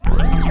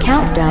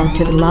countdown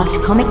to the last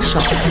comic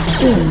shop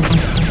in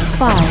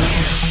 5,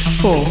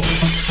 4,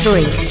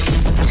 3,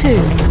 2,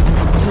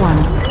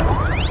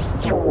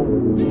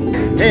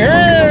 1.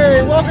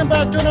 Hey, welcome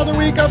back to another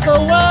week of the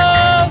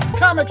Last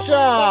Comic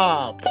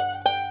Shop,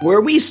 where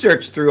we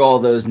search through all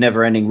those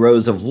never-ending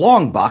rows of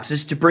long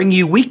boxes to bring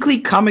you weekly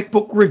comic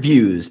book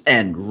reviews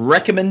and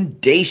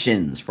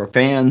recommendations for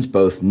fans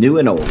both new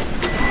and old.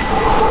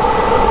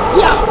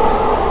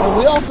 Yeah, and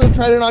we also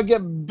try to not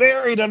get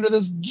buried under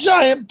this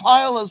giant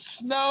pile of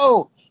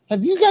snow.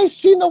 Have you guys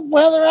seen the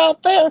weather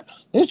out there?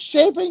 It's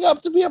shaping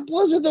up to be a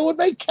blizzard that would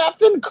make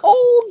Captain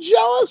Cold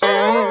jealous.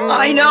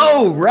 I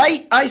know,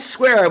 right? I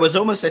swear I was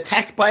almost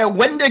attacked by a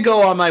Wendigo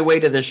on my way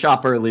to the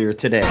shop earlier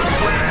today.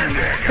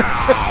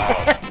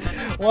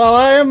 Well,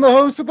 I am the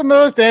host with the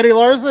most, Daddy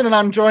Larson, and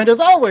I'm joined as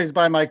always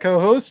by my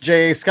co-hosts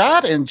Jay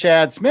Scott and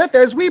Chad Smith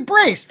as we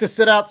brace to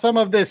sit out some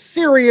of this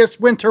serious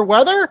winter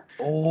weather.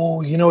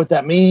 Oh, you know what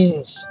that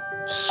means?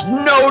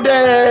 Snow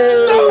day!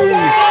 Snow day!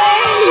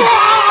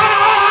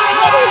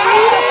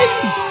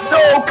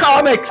 No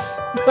comics!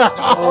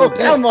 Oh,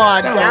 come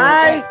on,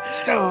 guys.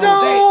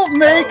 Don't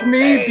make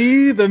me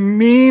be the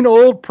mean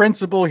old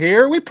principal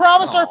here. We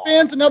promised our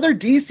fans another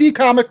DC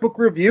comic book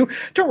review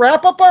to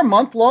wrap up our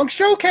month-long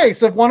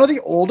showcase of one of the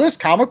oldest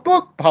comic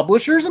book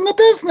publishers in the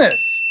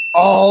business.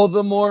 All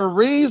the more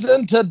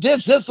reason to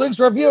ditch this week's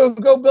review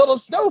and go build a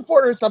snow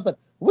fort or something.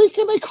 We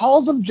can make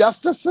halls of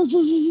justice. That's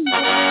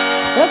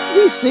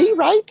DC,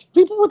 right?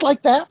 People would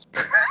like that.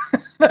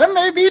 That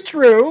may be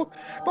true,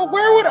 but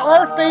where would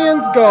our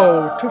fans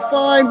go to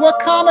find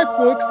what comic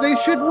books they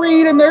should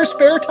read in their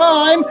spare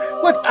time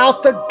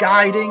without the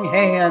guiding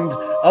hand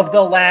of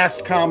the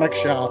Last Comic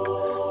Shop?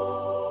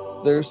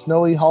 There's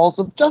snowy halls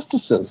of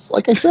justices,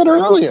 like I said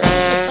earlier.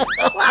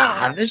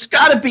 There's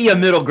got to be a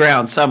middle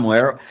ground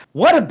somewhere.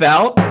 What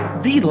about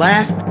the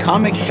Last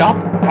Comic Shop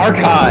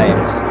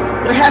archives?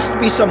 There has to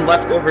be some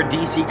leftover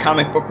DC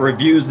comic book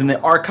reviews in the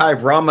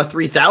Archive Rama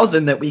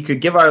 3000 that we could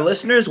give our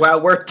listeners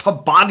while we're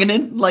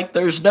tobogganing like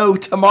there's no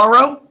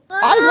tomorrow.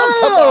 I love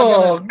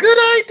tobogganing. Good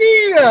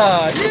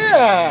idea.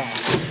 Yeah.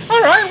 All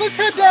right, let's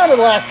head down to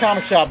the Last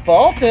Comic Shop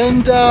vault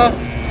and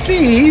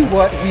see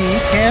what we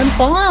can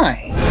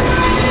find.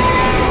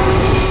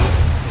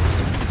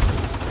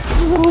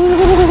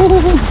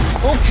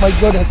 Oh my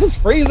goodness, it's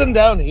freezing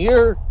down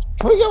here.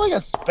 Can we get like a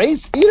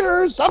space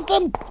heater or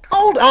something?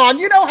 Hold on,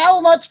 you know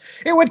how much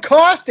it would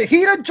cost to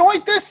heat a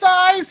joint this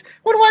size?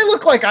 What do I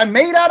look like? I'm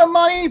made out of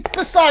money?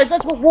 Besides,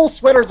 that's what wool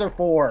sweaters are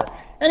for.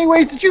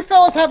 Anyways, did you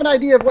fellas have an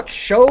idea of what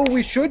show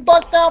we should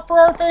bust out for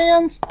our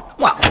fans?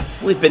 Well,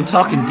 we've been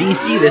talking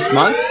DC this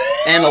month,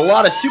 and a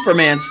lot of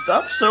Superman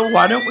stuff, so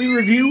why don't we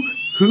review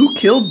Who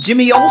Killed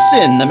Jimmy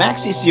Olsen, the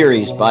maxi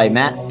series by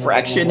Matt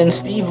Fraction and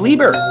Steve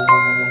Lieber.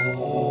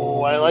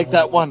 Oh, I like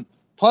that one.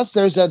 Plus,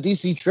 there's a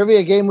DC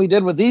trivia game we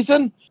did with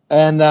Ethan,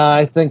 and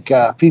I think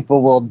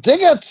people will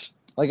dig it,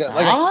 like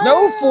a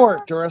snow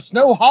fort or a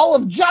snow hall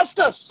of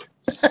justice.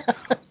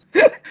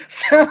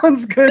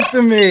 Sounds good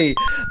to me.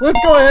 Let's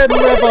go ahead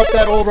and rev up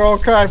that old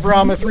Archive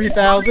Rama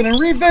 3000 and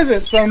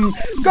revisit some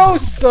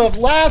Ghosts of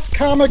Last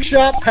Comic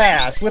Shop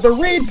Past with a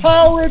read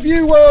pile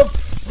review of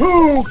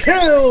Who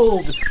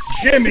Killed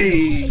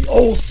Jimmy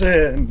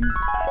Olsen.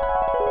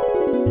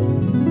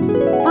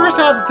 First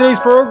half of today's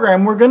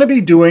program, we're going to be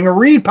doing a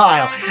read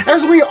pile.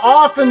 As we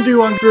often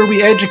do on where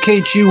we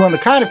educate you on the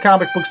kind of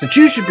comic books that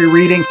you should be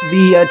reading,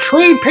 the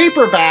trade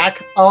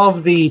paperback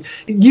of the,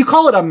 you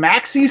call it a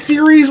maxi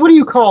series? What do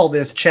you call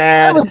this,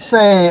 Chad? I would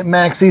say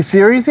maxi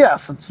series,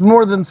 yes. It's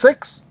more than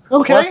 6.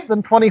 Okay. Less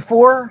than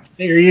 24.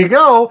 There you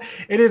go.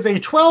 It is a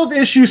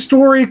 12-issue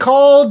story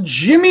called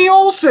Jimmy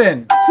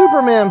Olsen.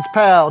 Superman's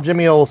pal,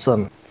 Jimmy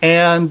Olsen.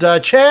 And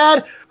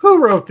Chad,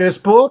 who wrote this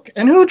book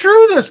and who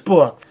drew this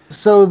book?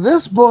 So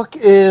this book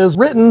is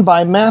written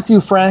by Matthew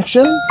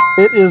Fraction.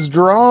 It is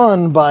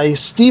drawn by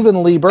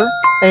Stephen Lieber.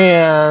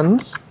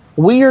 And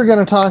we are going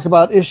to talk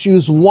about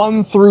issues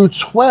 1 through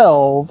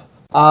 12,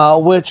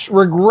 which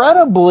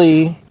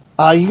regrettably,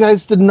 you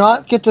guys did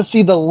not get to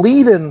see the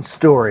lead-in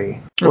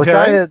story, which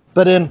I had.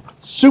 But in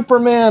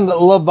Superman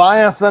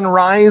Leviathan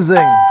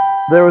Rising,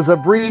 there was a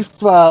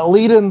brief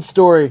lead-in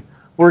story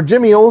where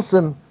Jimmy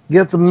Olsen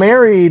gets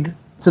married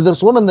to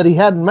this woman that he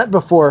hadn't met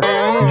before,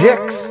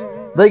 Jix.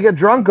 They get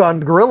drunk on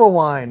gorilla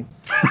wine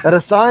at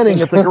a signing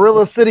at the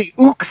Gorilla City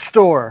Ook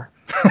store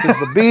because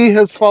the bee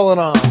has fallen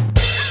on.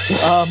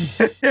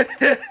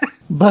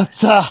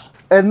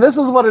 And this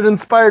is what it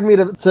inspired me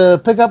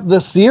to pick up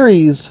this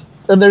series.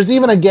 And there's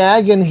even a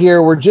gag in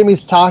here where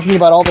Jimmy's talking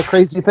about all the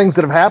crazy things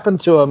that have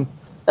happened to him.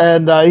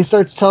 And he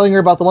starts telling her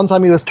about the one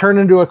time he was turned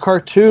into a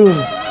cartoon.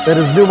 And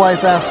his new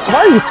wife asks, "Why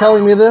are you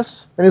telling me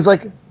this?" And he's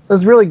like, "I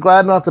was really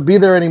glad not to be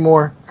there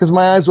anymore because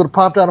my eyes would have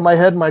popped out of my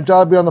head and my jaw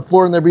would be on the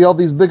floor and there'd be all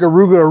these big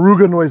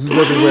aruga noises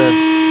everywhere."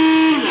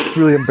 It's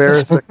really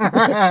embarrassing.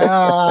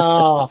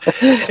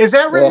 Is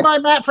that written by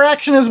Matt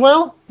Fraction as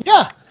well?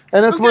 Yeah.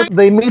 And that's where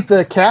they meet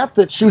the cat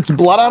that shoots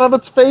blood out of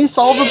its face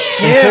all the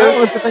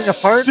everything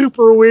apart.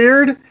 Super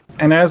weird.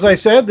 And as I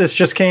said, this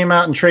just came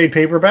out in trade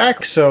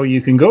paperback, so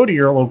you can go to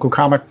your local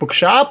comic book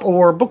shop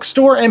or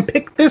bookstore and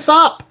pick this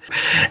up.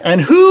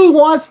 And who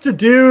wants to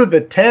do the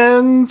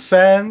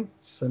 10-cent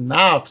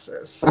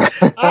synopsis?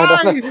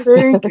 I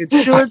think it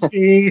should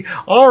be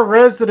our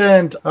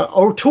resident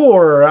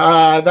auteur.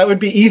 That would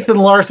be Ethan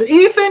Larson.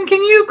 Ethan,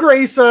 can you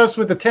grace us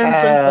with the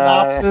 10-cent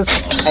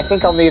synopsis? I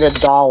think I'll need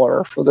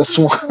 $1 for this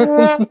one.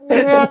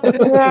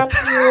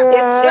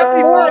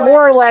 It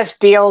more or less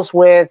deals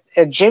with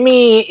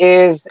Jimmy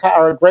is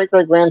our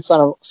great-great-grandson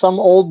of some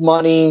old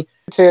money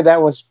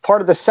that was part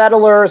of the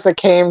settlers that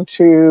came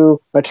to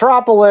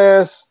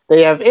Metropolis.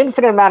 They have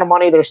infinite amount of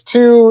money. There's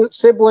 2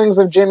 siblings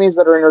of Jimmy's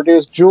that are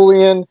introduced,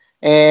 Julian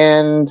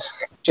and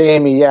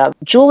Jamie. Yeah,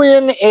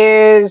 Julian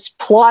is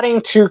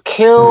plotting to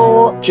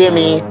kill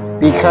Jimmy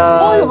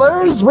because...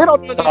 Spoilers! We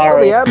don't know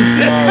the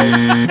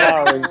end.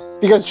 Sorry.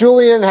 Because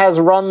Julian has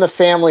run the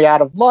family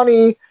out of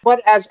money.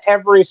 But as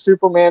every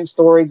Superman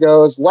story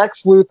goes,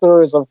 Lex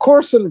Luthor is, of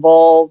course,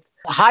 involved.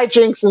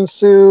 Hijinks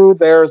ensue.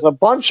 There's a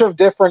bunch of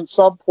different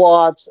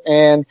subplots,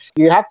 and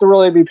you have to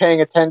really be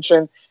paying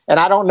attention. And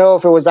I don't know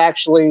if it was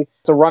actually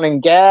a running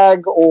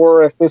gag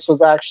or if this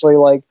was actually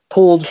like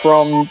pulled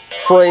from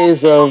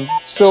phrase of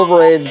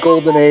Silver Age,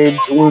 Golden Age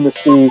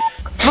lunacy.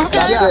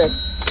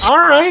 That's it. All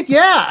right,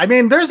 yeah. I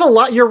mean, there's a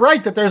lot. You're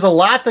right that there's a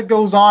lot that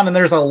goes on, and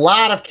there's a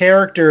lot of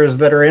characters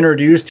that are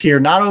introduced here.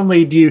 Not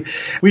only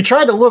we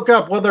tried to look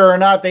up whether or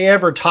not they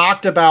ever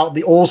talked about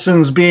the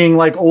Olsens being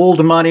like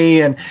old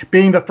money and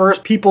being the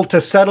first people to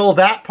settle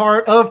that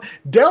part of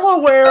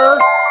Delaware.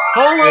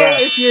 Hello,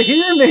 if you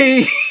hear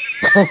me.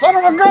 Son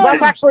of a gun.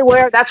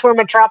 That's where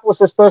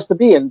Metropolis is supposed to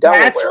be, in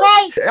Delaware. That's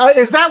right.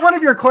 Is that one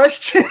of your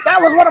questions?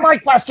 That was one of my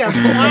questions.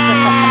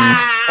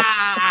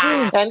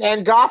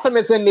 And Gotham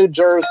is in New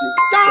Jersey,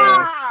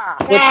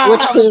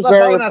 which is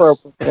very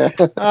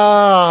appropriate.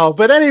 Oh,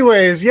 but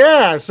anyways,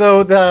 yeah.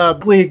 So the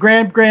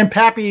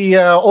Grandpappy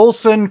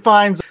Olsen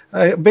finds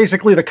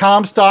basically the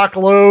Comstock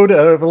load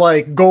of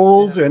like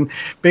gold and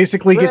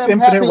basically gets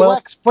infinite wealth.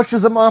 Lex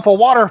pushes him off a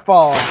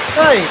waterfall.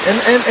 Right,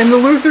 and the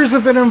Luthors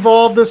have been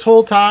involved this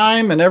whole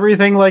time and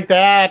everything like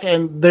that.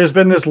 And there's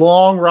been this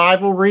long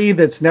rivalry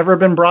that's never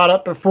been brought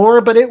up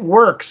before, but it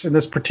works in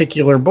this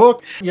particular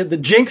book. The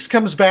Jinx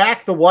comes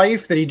back, the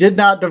wife that he did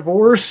not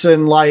divorce,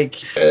 and like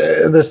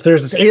there's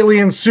this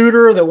alien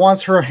suitor that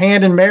wants her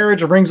hand in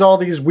marriage and brings all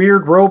these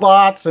weird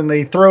robots and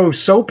they throw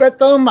soap at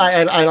them.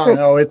 I don't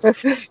know. It's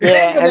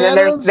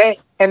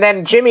and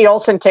then Jimmy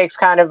Olsen takes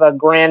kind of a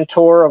grand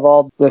tour of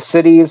all the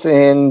cities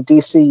in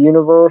DC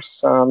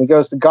Universe. He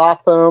goes to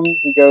Gotham.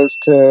 He goes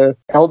to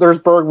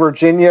Eldersburg,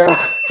 Virginia.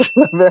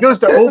 He goes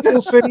to Opal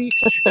City.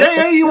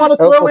 Hey, you want to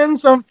throw in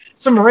some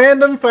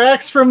random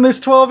facts from this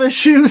 12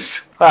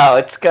 issues? Wow,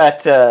 it's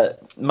got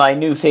my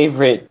new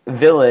favorite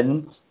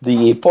villain,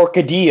 the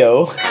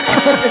Porcadillo,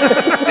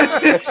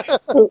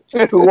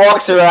 who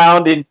walks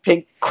around in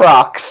pink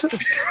Crocs.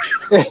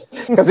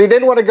 Because he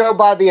didn't want to go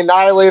by the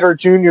Annihilator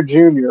Junior.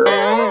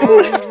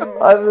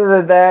 Other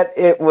than that,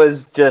 it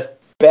was just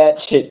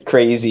batshit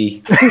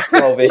crazy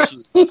 12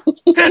 issues. I'm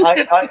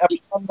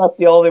not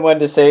the only one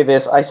to say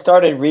this. I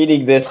started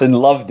reading this and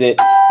loved it,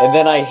 and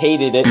then I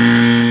hated it,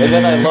 and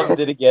then I loved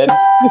it again,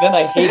 and then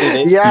I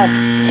hated it.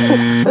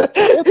 Yes.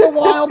 It's a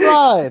wild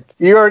ride.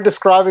 You are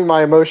describing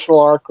my emotional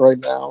arc right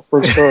now,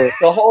 for sure.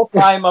 The whole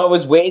time I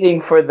was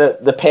waiting for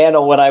the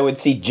panel when I would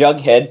see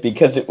Jughead,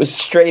 because it was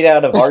straight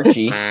out of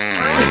Archie.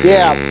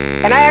 Yeah,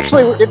 and I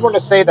actually did want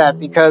to say that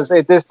because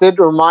this did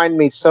remind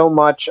me so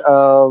much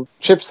of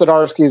Chip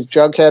Zdarsky's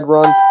Jughead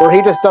run, where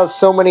he just does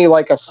so many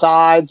like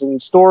asides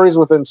and stories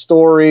within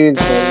stories.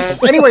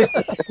 Anyways,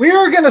 we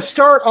are going to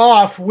start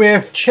off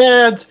with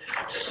Chad's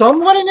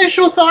somewhat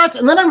initial thoughts,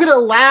 and then I'm going to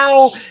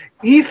allow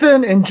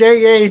Ethan and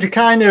J.A. to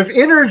kind of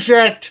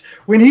interject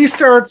when he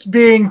starts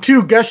being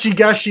too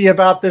gushy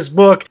about this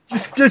book.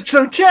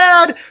 So,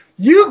 Chad,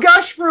 you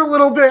gush for a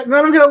little bit, and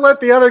then I'm going to let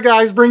the other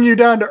guys bring you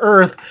down to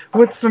earth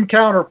with some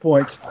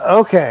counterpoints.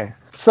 Okay.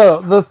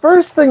 So, the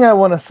first thing I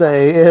want to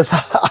say is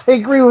I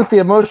agree with the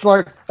emotional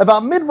arc.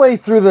 About midway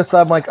through this,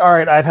 I'm like, all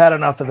right, I've had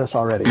enough of this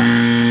already.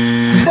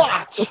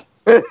 But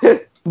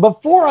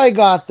before I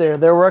got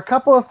there were a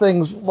couple of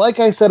things, like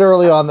I said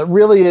early on, that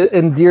really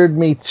endeared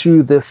me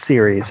to this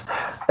series.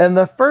 And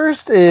the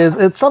first is,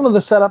 it's some of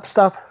the setup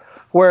stuff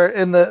where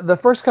in the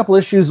first couple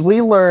issues,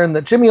 we learn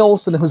that Jimmy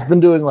Olsen has been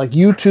doing like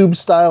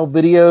YouTube-style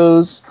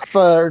videos.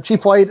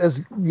 Chief White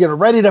is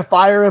ready to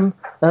fire him.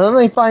 And then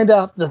they find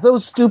out that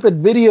those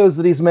stupid videos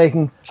that he's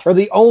making are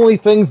the only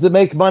things that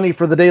make money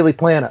for the Daily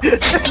Planet.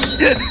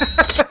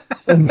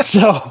 And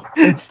so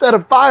instead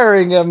of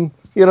firing him,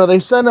 they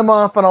send him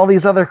off on all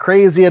these other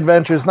crazy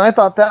adventures. And I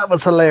thought that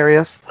was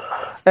hilarious.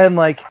 And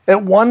like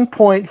at one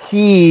point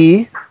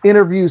he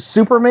interviews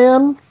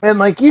Superman, and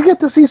like you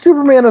get to see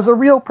Superman as a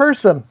real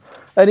person.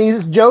 And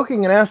he's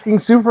joking and asking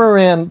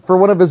Superman for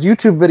one of his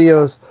YouTube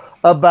videos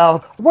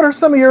about what are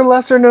some of your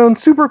lesser known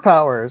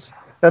superpowers?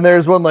 And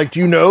there's one like, do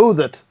you know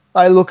that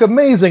I look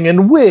amazing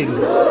in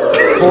wigs?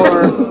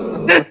 Or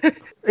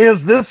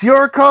is this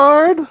your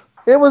card?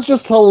 It was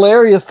just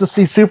hilarious to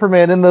see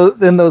Superman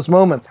in those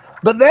moments.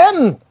 But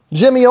then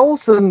Jimmy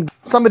Olsen,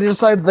 somebody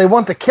decides they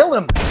want to kill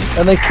him,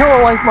 and they kill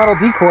a life model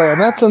decoy,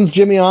 and that sends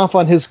Jimmy off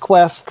on his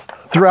quest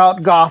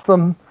throughout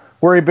Gotham,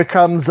 where he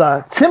becomes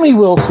Timmy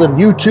Wilson,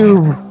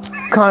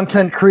 YouTube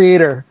content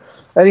creator.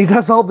 And he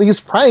does all these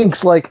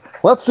pranks, like,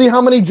 let's see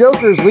how many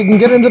Jokers we can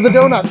get into the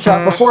donut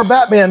shop before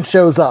Batman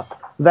shows up.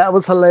 That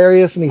was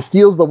hilarious, and he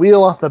steals the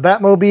wheel off the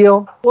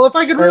Batmobile. Well, if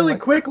I could really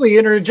quickly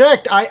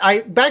interject, I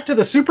back to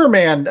the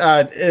Superman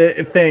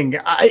thing.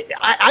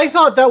 I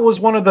thought that was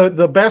one of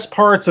the best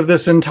parts of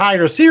this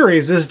entire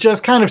series, is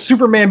just kind of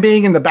Superman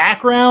being in the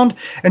background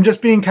and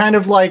just being kind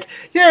of like,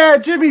 yeah,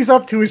 Jimmy's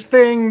up to his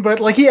thing, but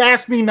like he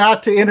asked me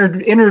not to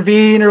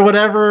intervene or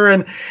whatever.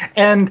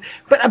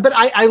 But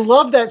I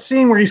love that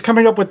scene where he's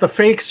coming up with the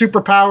fake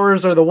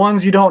superpowers or the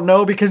ones you don't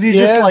know, because he's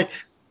just like,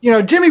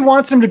 Jimmy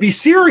wants him to be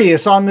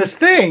serious on this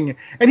thing.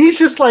 And he's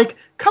just like,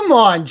 come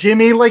on,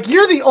 Jimmy, like,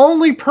 you're the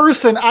only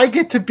person I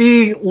get to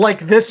be like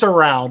this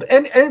around.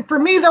 And for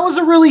me, that was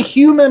a really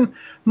human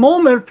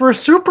moment for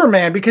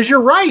Superman, because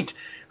you're right.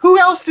 Who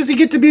else does he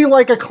get to be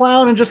like a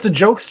clown and just a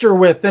jokester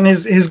with than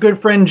his good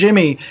friend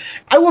Jimmy?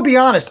 I will be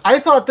honest, I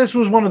thought this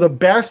was one of the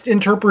best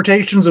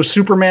interpretations of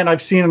Superman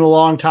I've seen in a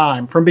long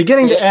time. From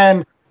beginning to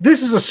end,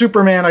 this is a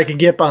Superman I could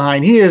get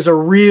behind. He is a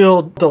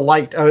real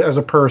delight as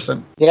a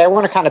person. Yeah, I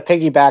want to kind of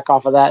piggyback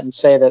off of that and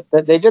say that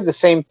they did the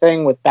same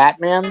thing with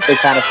Batman. They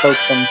kind of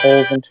poked some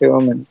holes into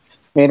him and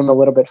made him a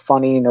little bit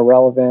funny and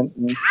irrelevant.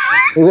 And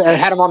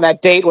had him on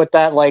that date with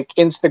that, like,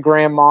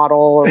 Instagram model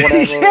or whatever.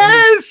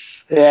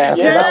 Yes! Yeah.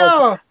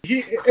 So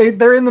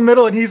they're in the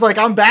middle, and he's like,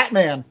 I'm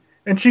Batman.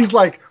 And she's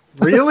like,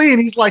 really?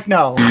 And he's like,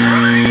 no.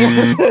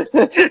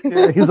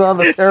 He's on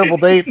the terrible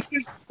date.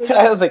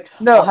 I was like,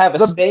 no, I'll have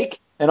a steak.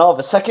 And I'll have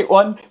a second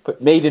one,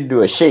 but made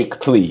into a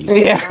shake, please.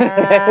 Yeah.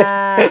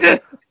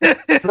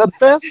 The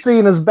best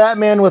scene is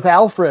Batman with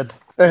Alfred.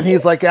 And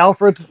he's like,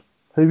 Alfred,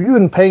 have you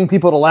been paying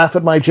people to laugh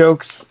at my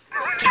jokes?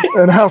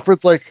 And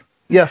Alfred's like,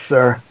 yes,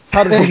 sir.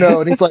 How did you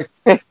know? And he's like,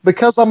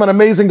 because I'm an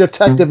amazing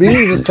detective. You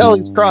can just tell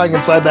he's crying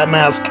inside that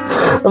mask.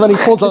 And then he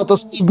pulls out the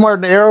Steve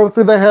Martin arrow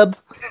through the head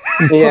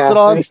and puts it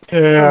on.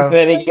 Yeah. And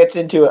then he gets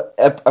into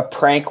a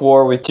prank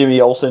war with Jimmy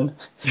Olsen.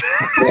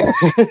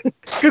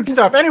 Good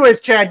stuff.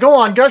 Anyways, Chad, go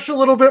on. Gush a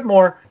little bit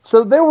more.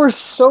 So there were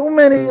so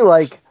many,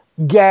 like,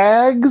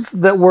 gags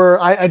that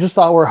I just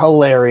thought were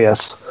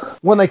hilarious.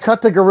 When they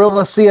cut to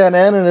Gorilla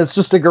CNN and it's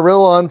just a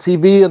gorilla on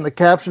TV and the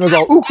caption is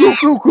all, ooh, ooh,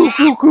 ooh, ooh,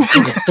 ooh, ooh,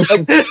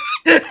 ooh.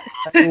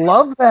 I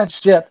love that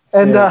shit.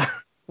 And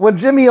when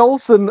Jimmy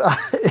Olsen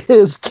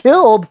is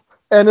killed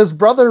and his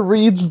brother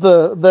reads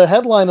the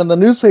headline in the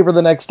newspaper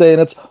the next day,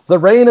 and it's the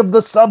reign of the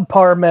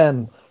subpar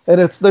men. And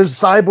there's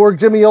Cyborg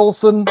Jimmy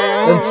Olsen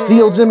and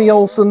Steel Jimmy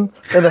Olsen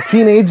and a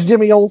teenage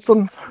Jimmy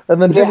Olsen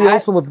and then Jimmy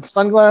Olsen with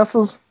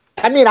sunglasses.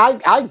 I mean,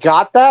 I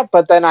got that,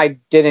 but then I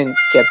didn't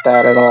get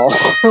that at all.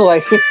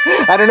 Like,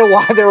 I don't know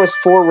why there was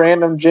 4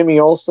 random Jimmy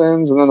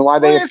Olsens and then why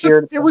they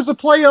appeared. It was a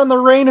play on the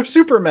reign of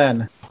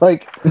Superman.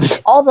 Like,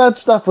 all that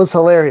stuff was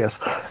hilarious.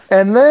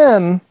 And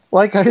then,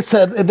 like I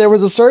said, there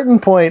was a certain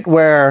point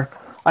where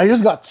I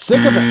just got sick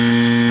of it.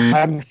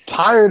 I'm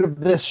tired of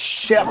this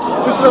shit.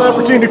 This is an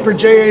opportunity for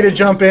JA to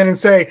jump in and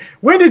say,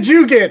 when did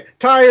you get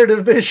tired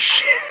of this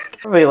shit?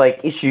 Probably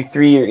like issue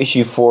 3 or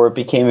issue 4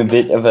 became a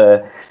bit of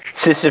a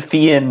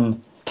Sisyphean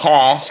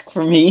task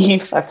for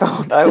me. I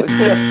felt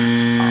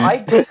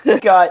I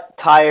got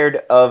tired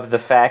of the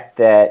fact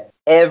that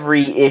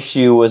every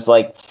issue was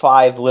like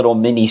 5 little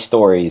mini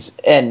stories,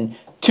 and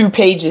 2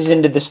 pages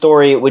into the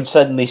story it would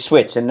suddenly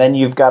switch, and then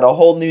you've got a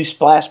whole new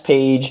splash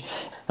page.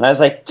 And I was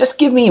like, just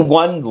give me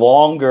one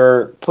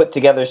longer put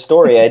together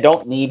story. I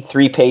don't need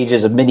 3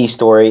 pages of mini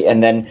story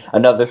and then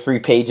another 3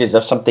 pages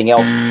of something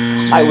else.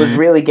 I was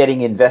really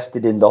getting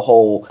invested in the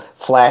whole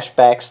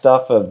flashback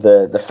stuff of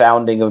the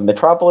founding of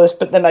Metropolis,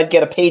 but then I'd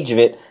get a page of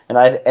it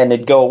and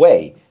it'd go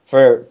away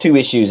for 2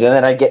 issues, and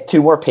then I'd get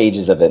 2 more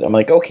pages of it. I'm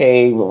like,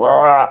 okay.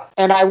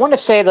 And I want to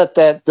say that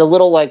the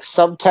little, like,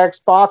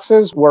 subtext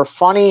boxes were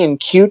funny and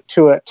cute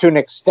to an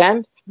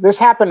extent. This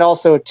happened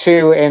also,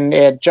 too,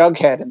 at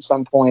Jughead at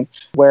some point,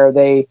 where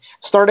they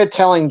started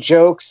telling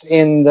jokes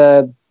in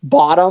the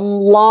bottom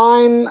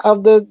line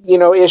of the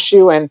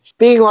issue, and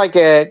being like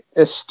a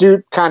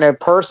astute kind of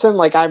person,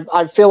 like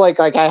I feel like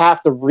I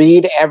have to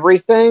read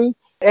everything.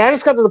 And I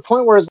just got to the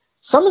point where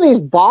some of these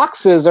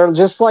boxes are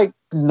just like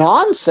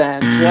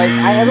nonsense. Like,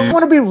 I don't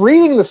want to be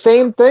reading the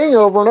same thing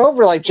over and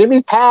over. Like,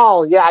 Jimmy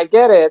Powell, yeah, I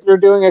get it. You're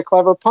doing a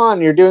clever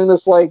pun. You're doing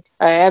this, like,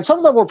 and some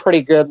of them were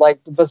pretty good,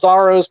 like the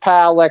Bizarro's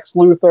pal, Lex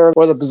Luthor,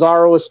 where the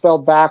Bizarro was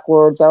spelled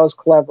backwards. That was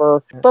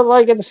clever. But,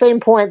 like, at the same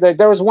point,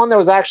 there was one that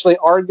was actually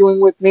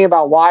arguing with me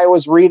about why I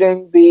was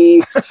reading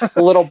the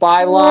little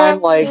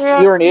byline, like,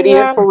 you're an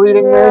idiot for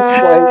reading this.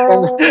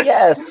 Like,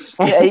 yes,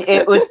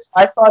 it was.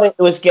 I thought it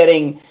was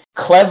getting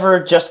clever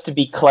just to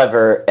be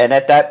clever, and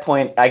at that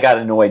point I got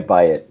annoyed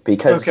by it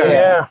because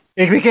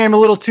it became a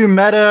little too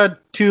meta,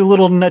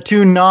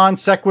 too non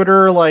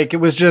sequitur. Like, it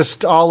was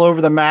just all over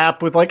the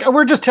map with, like,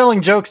 we're just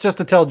telling jokes just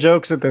to tell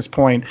jokes at this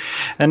point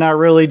and not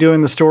really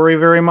doing the story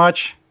very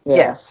much. Yeah,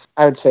 Yes.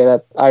 I would say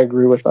that I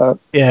agree with that.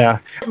 Yeah.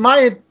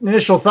 My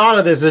initial thought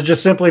of this is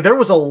just simply there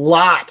was a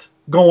lot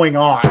going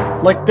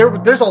on. Like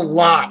there's a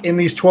lot in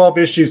these 12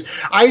 issues.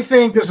 I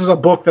think this is a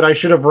book that I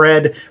should have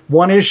read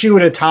one issue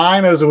at a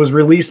time as it was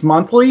released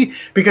monthly,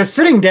 because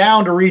sitting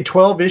down to read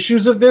 12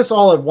 issues of this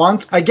all at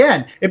once,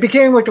 again, it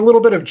became like a little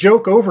bit of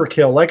joke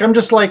overkill. Like I'm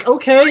just like,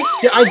 okay,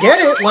 I get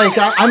it. Like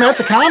I'm at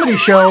the comedy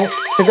show.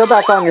 To go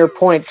back on your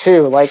point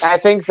too, like I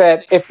think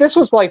that if this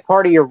was like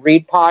part of your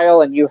read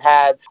pile and you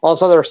had all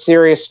this other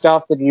serious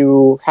stuff that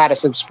you had a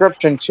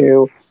subscription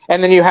to,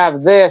 and then you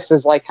have this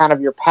as like kind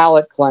of your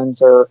palate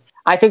cleanser,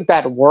 I think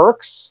that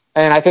works,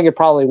 and I think it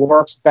probably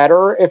works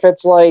better if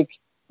it's like,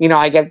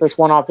 I get this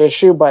one-off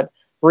issue, but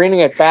reading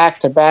it back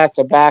to back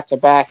to back to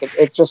back,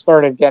 it just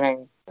started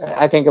getting,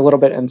 I think, a little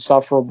bit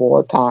insufferable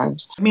at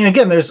times. I mean,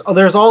 again, there's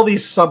all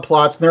these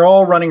subplots, and they're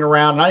all running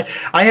around. And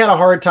I had a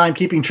hard time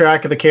keeping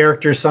track of the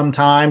characters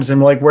sometimes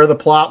and like where the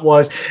plot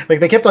was. Like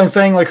they kept on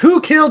saying like,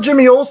 who killed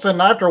Jimmy Olsen?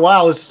 And after a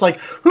while, it's just like,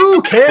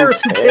 who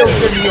cares who killed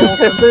Jimmy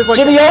Olsen? There's like,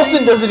 Jimmy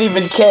Olsen doesn't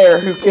even care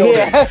who killed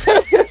him.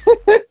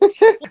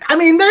 I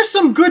mean, there's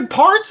some good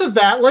parts of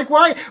that. Like,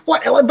 why?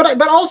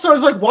 But also, I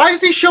was like, why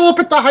does he show up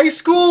at the high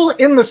school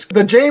in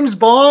the James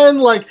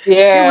Bond? Like,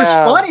 It was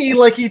funny.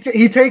 Like, he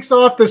takes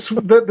off the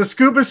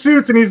scuba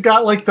suits, and he's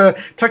got like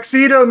the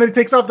tuxedo, and then he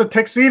takes off the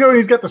tuxedo, and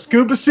he's got the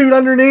scuba suit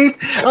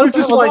underneath. I was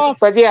just like,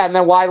 but yeah, and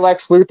then why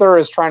Lex Luthor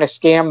is trying to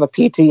scam the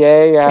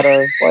PTA out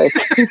of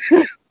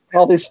like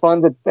all these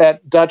funds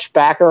at Dutch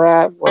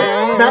Baccarat.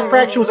 Matt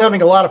Fraction was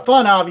having a lot of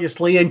fun,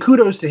 obviously, and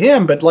kudos to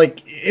him, but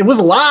like, it was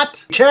a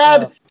lot.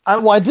 Chad.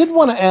 I did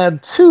want to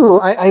add, too,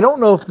 I don't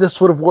know if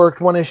this would have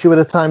worked one issue at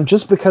a time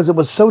just because it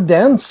was so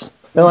dense.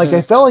 And like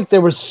I felt like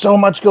there was so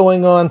much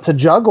going on to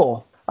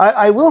juggle.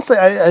 I will say,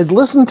 I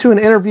listened to an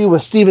interview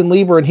with Steven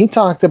Lieber, and he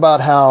talked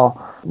about how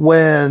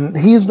when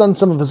he's done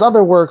some of his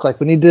other work, like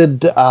when he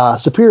did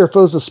Superior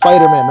Foes of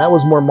Spider-Man, that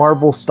was more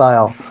Marvel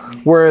style.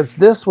 Whereas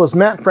this was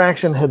Matt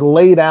Fraction had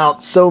laid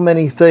out so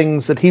many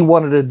things that he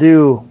wanted to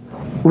do.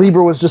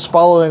 Lieber was just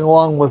following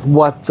along with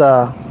what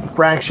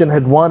Fraction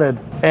had wanted.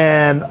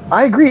 And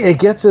I agree, it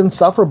gets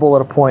insufferable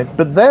at a point.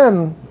 But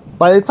then,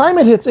 by the time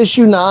it hits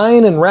issue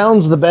 9 and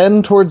rounds the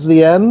bend towards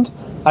the end,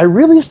 I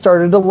really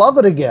started to love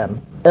it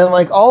again. And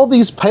like all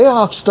these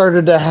payoffs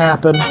started to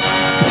happen.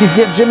 You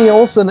get Jimmy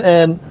Olsen,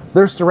 and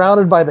they're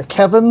surrounded by the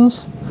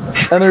Kevins,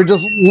 and they're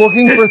just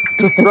looking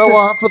to throw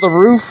off of the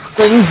roof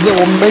things that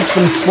will make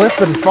them slip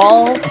and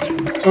fall.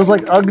 It was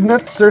like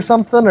Ugnaughts or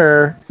something,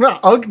 or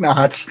not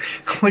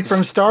Ugnaughts, like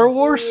from Star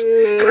Wars.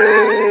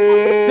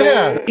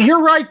 Yeah,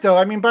 you're right though.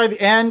 I mean, by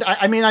the end,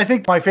 I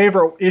think my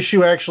favorite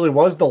issue actually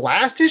was the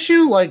last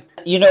issue. Like,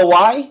 you know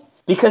why?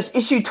 Because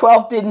issue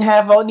 12 didn't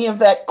have any of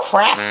that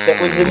crap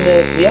that was in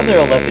the other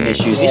 11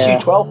 issues. Yeah.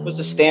 Issue 12 was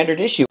a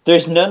standard issue.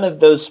 There's none of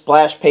those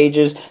splash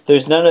pages.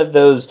 There's none of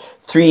those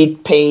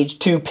 3-page,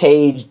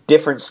 2-page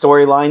different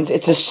storylines.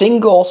 It's a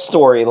single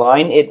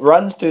storyline. It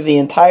runs through the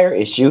entire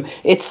issue.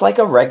 It's like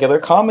a regular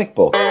comic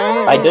book.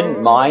 I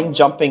didn't mind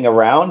jumping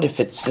around if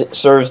it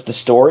serves the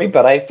story,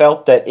 but I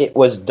felt that it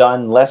was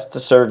done less to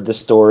serve the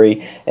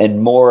story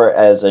and more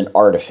as an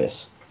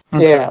artifice.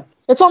 Yeah.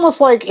 It's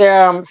almost like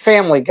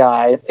Family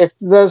Guy. If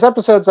those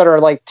episodes that are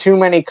like too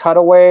many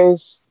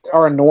cutaways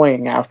are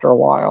annoying after a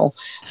while.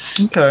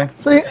 Okay.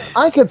 See,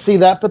 I could see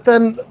that, but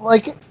then,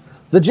 like,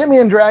 the Jimmy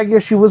and Drag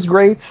issue was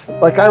great.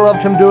 Like, I loved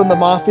him doing the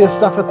Mafia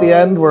stuff at the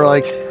end, where,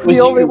 like,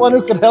 the only one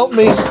who could help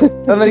me,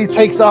 and then he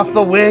takes off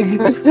the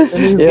wig. And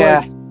he's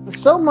like,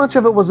 so much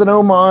of it was an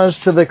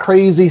homage to the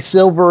crazy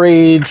Silver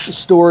Age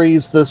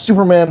stories, the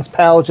Superman's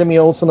pal, Jimmy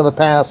Olsen of the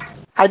past.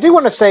 I do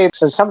want to say,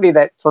 as somebody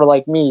that, for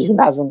like me, who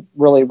hasn't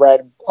really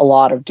read a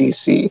lot of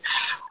DC,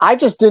 I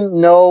just didn't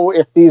know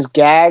if these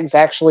gags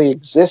actually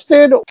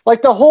existed.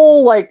 Like the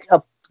whole like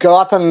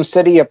Gotham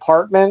City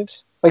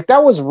apartment, like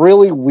that was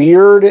really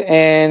weird,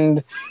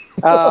 and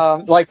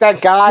like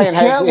that guy and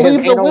can't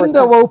leave the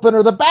window open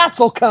or the bats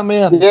will come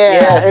in.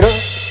 Yeah,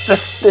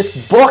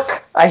 this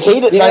book, I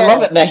hate it and I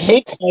love it, and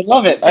I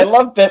love it. I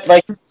love that,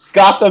 like,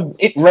 Gotham,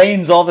 it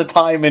rains all the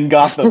time in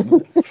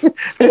Gotham.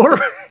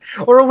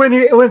 Or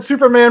when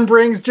Superman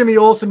brings Jimmy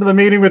Olsen to the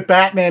meeting with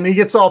Batman, and he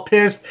gets all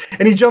pissed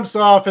and he jumps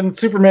off, and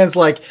Superman's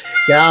like,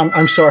 "Yeah,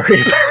 I'm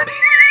sorry about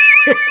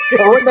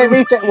it." Or when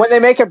they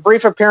make a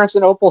brief appearance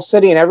in Opal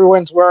City and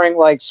everyone's wearing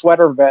like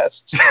sweater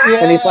vests,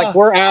 and he's like,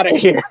 "We're out of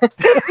here."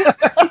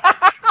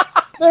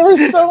 There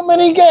are so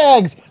many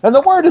gags, and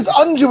the word is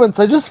unguents.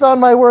 I just found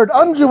my word,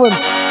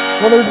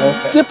 unguents. When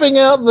they're dipping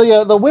out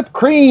the whipped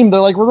cream,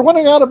 they're like, "We're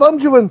running out of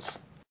unguents."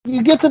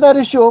 You get to that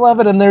issue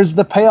 11, and there's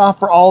the payoff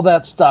for all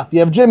that stuff. You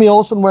have Jimmy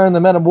Olsen wearing the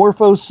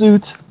Metamorpho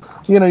suit.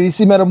 You know, you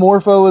see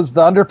Metamorpho as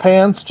the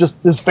underpants, just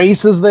his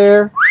face is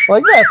there.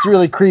 Like, that's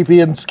really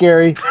creepy and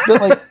scary. But,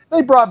 like,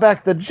 they brought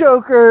back the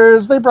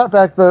Jokers. They brought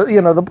back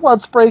the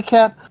blood spray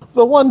cat.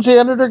 The one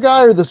janitor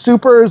guy or the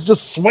super is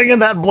just swinging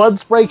that blood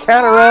spray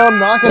cat around,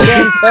 knocking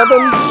down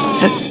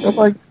Kevin.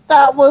 Like,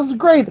 That was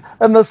great.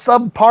 And the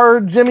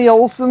subpar Jimmy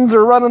Olsens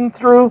are running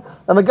through,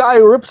 and the guy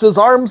who rips his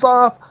arms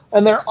off,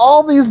 and there are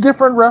all these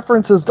different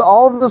references to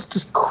all of this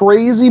just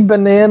crazy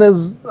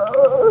bananas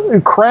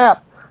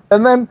crap.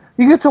 And then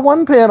you get to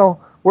one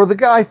panel where the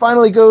guy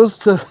finally goes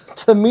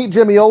to meet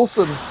Jimmy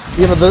Olsen,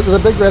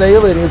 the big red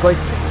alien. He's like,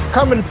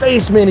 come and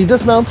face me, and he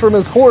dismounts from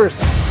his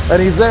horse,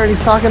 and he's there, and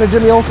he's talking to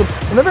Jimmy Olsen.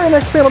 And the very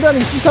next panel down,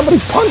 you see somebody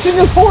punching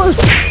his horse.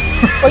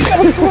 Like, that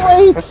was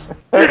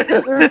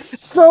great. There's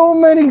so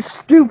many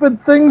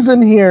stupid things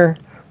in here.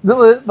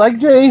 Like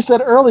Jay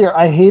said earlier,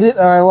 I hate it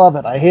and I love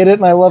it. I hate it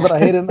and I love it. I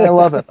hate it and I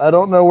love it. I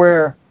don't know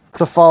where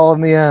to fall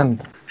in the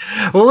end.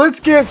 Well, let's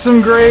get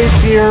some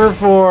grades here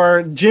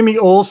for Jimmy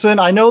Olsen.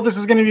 I know this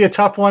is going to be a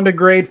tough one to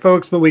grade,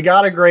 folks, but we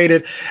got to grade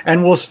it.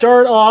 And we'll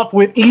start off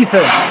with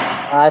Ethan.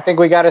 I think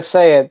we got to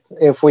say it.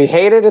 If we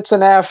hate it, it's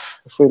an F.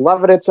 If we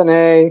love it, it's an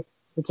A.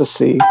 It's a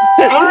C.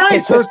 All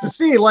right, so it's a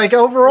C, like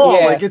overall.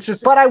 Yeah. Like it's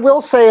just. But I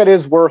will say it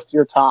is worth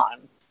your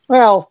time.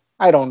 Well,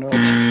 I don't know.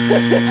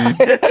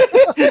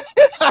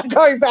 I'm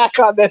going back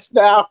on this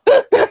now.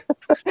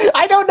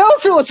 I don't know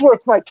if it was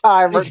worth my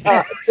time or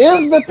not.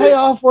 Is the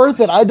payoff worth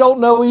it? I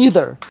don't know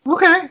either.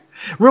 Okay.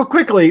 Real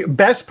quickly,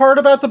 best part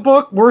about the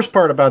book, worst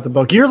part about the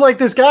book. You're like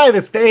this guy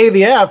that's the A,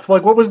 the F.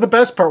 Like, what was the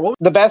best part?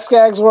 The best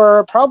gags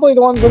were probably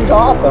the ones in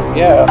Gotham,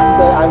 yeah.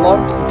 I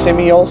loved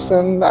Timmy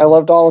Olsen. I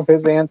loved all of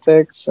his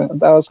antics. And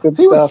that was good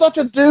stuff. He was such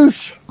a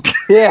douche.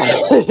 Yeah,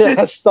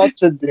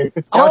 such a douche.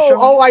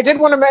 I did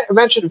want to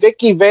mention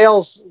Vicky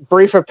Vale's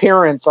brief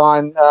appearance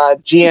on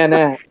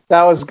GNN.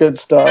 That was good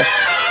stuff.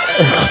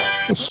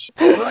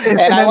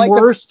 And I like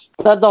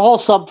the whole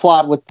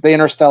subplot with the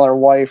interstellar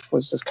wife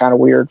was just kind of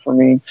weird for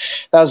me.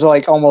 That was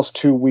like almost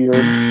too weird.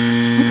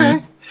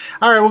 Okay.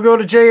 All right, we'll go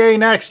to JA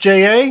next.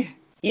 JA?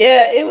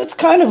 Yeah, it was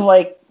kind of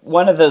like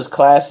one of those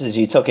classes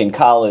you took in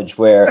college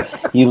where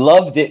you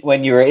loved it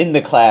when you were in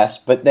the class,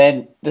 but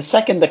then the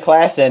second the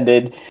class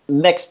ended,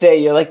 next day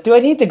you're like, do I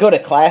need to go to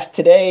class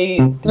today?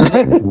 I'm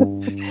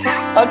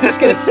just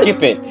going to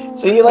skip it.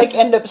 So you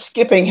end up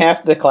skipping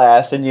half the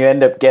class and you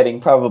end up getting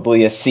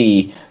probably a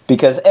C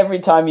because every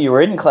time you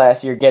were in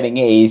class you're getting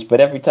A's, but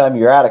every time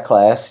you're out of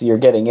class you're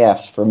getting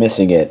F's for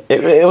missing it.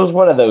 It was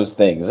one of those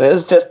things. It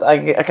was just,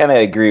 I kind of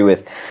agree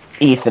with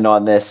Ethan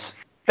on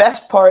this.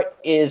 Best part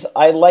is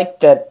I like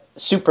that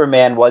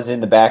Superman was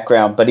in the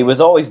background, but he was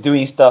always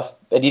doing stuff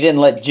that he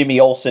didn't let Jimmy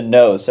Olsen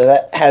know. So you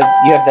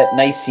have that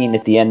nice scene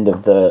at the end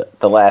of the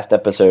last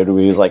episode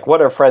where he was like,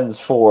 what are friends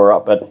for?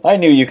 But I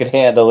knew you could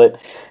handle it.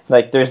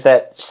 Like, there's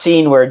that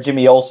scene where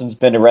Jimmy Olsen's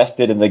been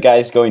arrested and the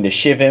guy's going to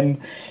shiv him,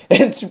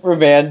 and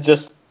Superman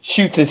just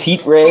shoots his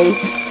heat ray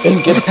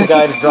and gets the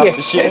guy to drop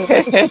the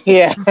shiv.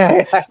 Yeah,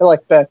 I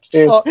like that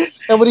too.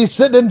 And when he's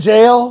sitting in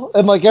jail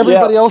and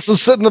everybody else is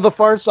sitting to the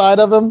far side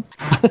of him.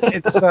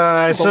 It's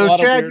so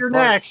Chad, you're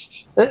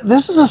next.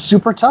 This is a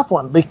super tough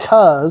one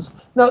because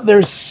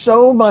there's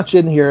so much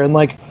in here, and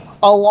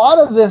a lot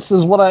of this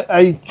is what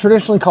I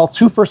traditionally call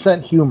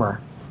 2%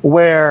 humor,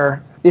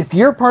 where if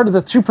you're part of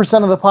the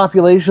 2% of the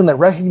population that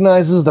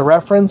recognizes the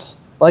reference,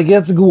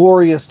 it's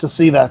glorious to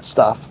see that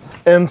stuff.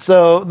 And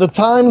so the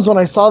times when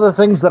I saw the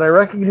things that I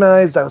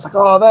recognized, I was like,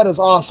 oh, that is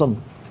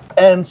awesome.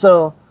 And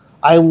so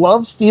I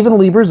love Steven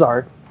Lieber's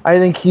art. I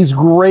think he's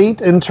great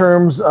in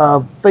terms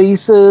of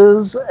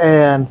faces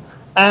and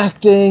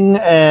acting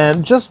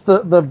and just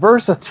the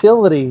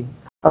versatility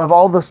of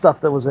all the stuff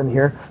that was in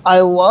here.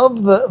 I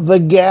love the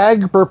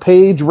gag per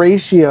page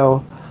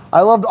ratio.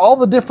 I loved all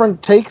the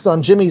different takes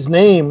on Jimmy's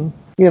name,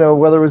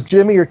 whether it was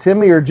Jimmy or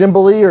Timmy or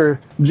Jimbley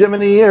or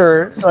Jiminy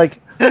or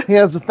he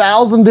has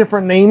 1,000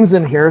 different names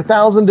in here,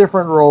 1,000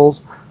 different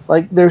roles.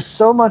 There's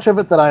so much of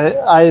it that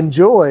I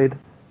enjoyed.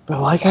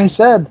 But like I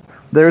said,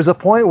 there's a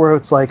point where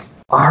it's like,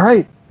 all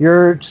right,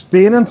 you're just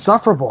being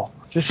insufferable.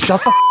 Just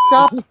shut the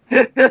up.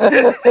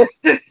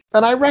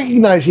 And I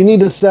recognize you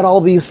need to set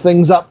all these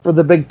things up for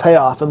the big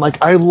payoff. And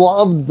I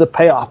loved the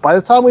payoff. By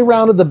the time we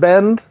rounded the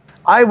bend,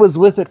 I was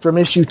with it from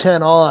issue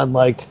 10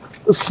 on,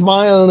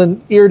 smiling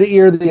and ear to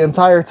ear the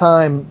entire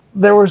time.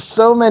 There were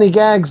so many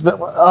gags,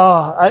 but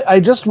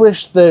I just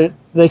wish that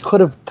they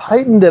could have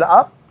tightened it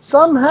up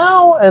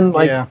somehow. And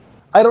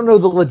I don't know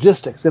the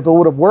logistics. If it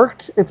would have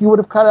worked, if you would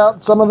have cut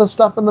out some of the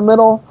stuff in the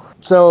middle.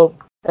 So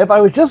if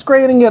I was just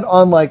grading it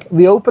on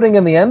the opening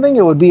and the ending,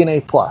 it would be an A+.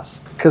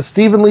 Because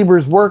Steven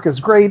Lieber's work is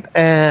great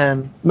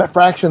and Matt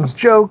Fraction's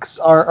jokes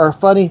are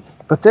funny,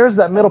 but there's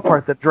that middle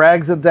part that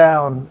drags it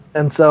down.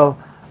 And so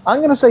I'm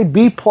going to say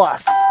B+ at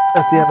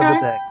the end of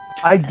the day.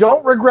 I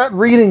don't regret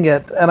reading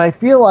it, and I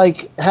feel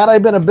like had I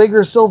been a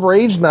bigger Silver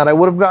Age nut, I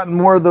would have gotten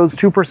more of those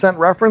 2%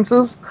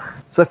 references.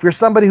 So if you're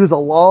somebody who's a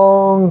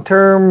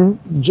long-term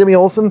Jimmy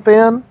Olsen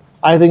fan,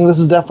 I think this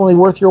is definitely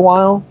worth your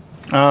while.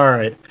 All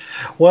right.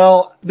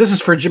 Well, this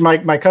is for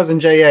my cousin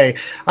J.A.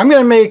 I'm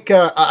going to make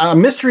a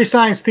Mystery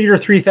Science Theater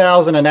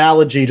 3000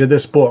 analogy to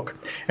this book.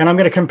 And I'm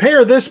going to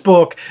compare this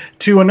book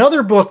to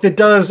another book that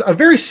does a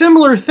very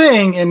similar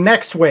thing in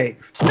Next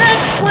Wave.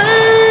 Next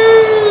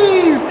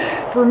Wave!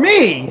 For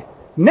me,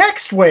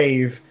 Next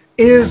Wave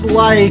is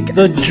like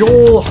the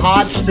Joel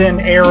Hodgson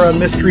era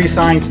Mystery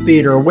Science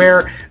Theater,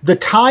 where the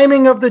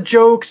timing of the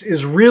jokes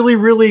is really,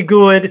 really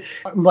good.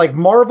 Like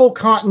Marvel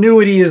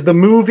Continuity is the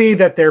movie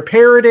that they're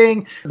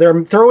parroting.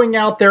 They're throwing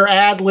out their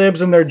ad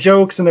libs and their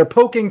jokes, and they're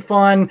poking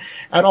fun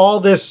at all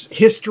this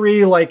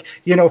history, like,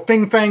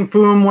 Fing Fang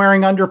Foom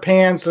wearing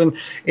underpants, and,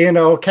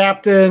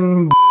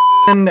 Captain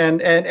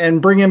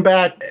and bringing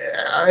back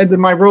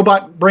My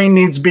Robot Brain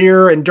Needs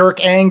Beer and Dirk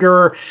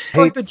Anger,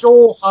 like the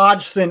Joel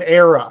Hodgson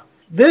era.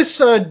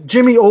 This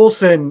Jimmy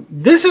Olsen,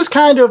 this is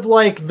kind of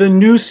like the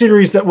new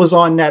series that was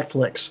on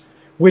Netflix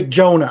with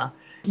Jonah.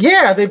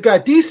 Yeah, they've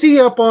got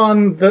DC up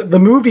on the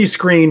movie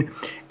screen,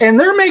 and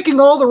they're making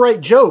all the right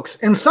jokes,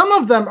 and some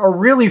of them are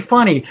really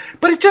funny,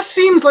 but it just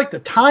seems like the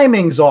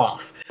timing's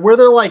off, where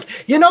they're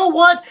like, you know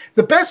what?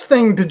 The best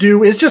thing to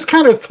do is just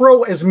kind of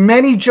throw as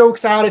many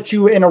jokes out at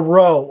you in a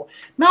row.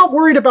 Not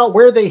worried about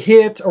where they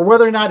hit or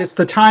whether or not it's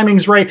the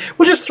timing's right.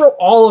 We'll just throw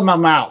all of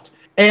them out,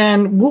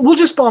 and we'll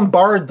just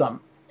bombard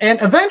them.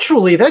 And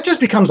eventually, that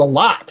just becomes a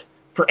lot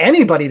for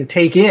anybody to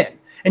take in.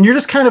 And you're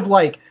just kind of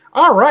like,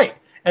 all right,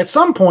 at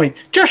some point,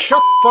 just shut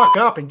the fuck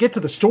up and get to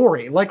the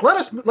story. Like,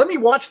 let me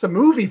watch the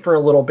movie for a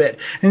little bit,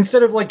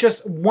 instead of like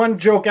just one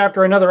joke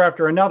after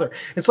another.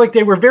 It's like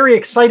they were very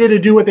excited to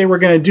do what they were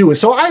going to do.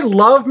 So I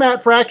love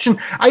Matt Fraction.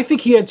 I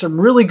think he had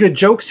some really good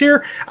jokes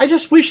here. I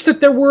just wish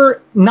that there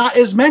were not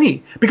as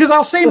many, because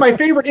I'll say my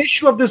favorite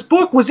issue of this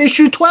book was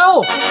issue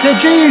 12. To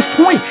J.A.'s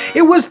point,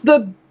 it was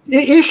the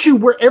issue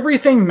where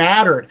everything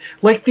mattered.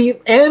 Like the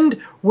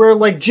end where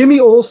like Jimmy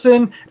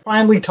Olsen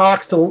finally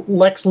talks to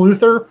Lex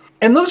Luthor,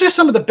 and those are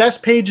some of the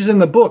best pages in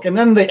the book. And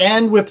then the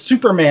end with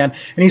Superman,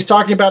 and he's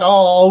talking about, I'll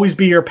always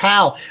be your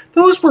pal.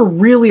 Those were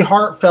really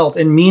heartfelt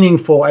and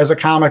meaningful as a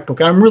comic book.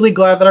 I'm really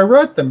glad that I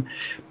wrote them.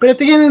 But at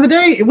the end of the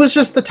day, it was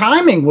just the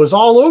timing was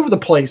all over the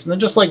place, and they're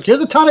just like, here's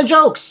a ton of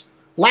jokes.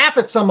 Laugh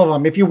at some of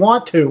them if you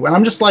want to. And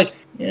I'm just like,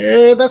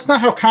 that's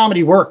not how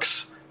comedy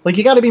works. Like,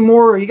 you got to be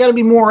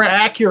more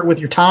accurate with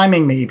your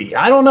timing, maybe.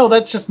 I don't know.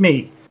 That's just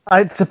me.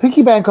 To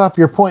piggyback off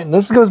your point, and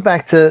this goes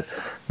back to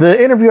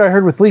the interview I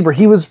heard with Lieber.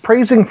 He was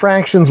praising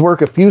Fraction's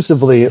work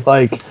effusively,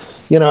 like,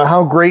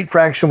 how great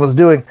Fraction was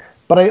doing.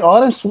 But I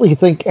honestly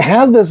think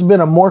had this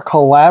been a more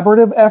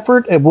collaborative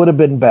effort, it would have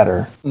been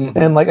better. Mm-hmm.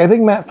 And like, I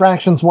think Matt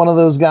Fraction's one of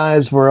those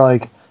guys where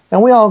like,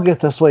 and we all get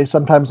this way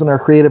sometimes in our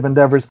creative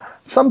endeavors.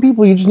 Some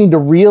people you just need to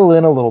reel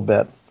in a little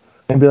bit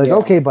and be like,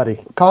 okay,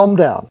 buddy, calm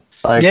down.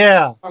 Like,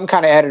 yeah, I'm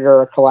kind of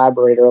editor or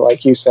collaborator,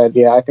 like you said.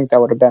 Yeah, I think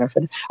that would have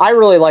benefited. I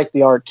really liked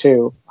the art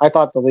too. I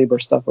thought the Lieber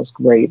stuff was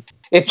great.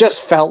 It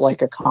just felt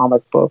like a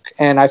comic book,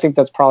 and I think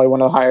that's probably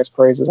one of the highest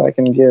praises I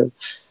can give.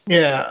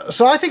 Yeah,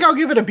 so I think I'll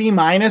give it a B-.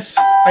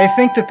 I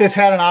think that this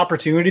had an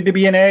opportunity to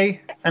be an A,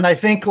 and I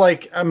think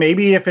like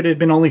maybe if it had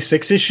been only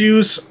 6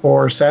 issues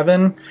or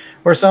 7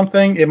 or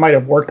something, it might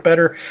have worked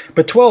better.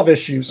 But 12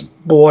 issues,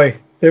 boy,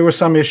 there were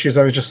some issues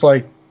I was just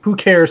like, who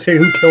cares? Hey,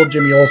 who killed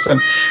Jimmy Olsen?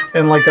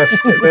 And like that's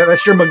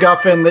your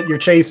MacGuffin that you're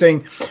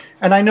chasing.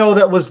 And I know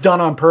that was done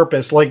on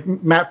purpose. Like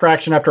Matt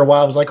Fraction, after a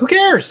while, was like, "Who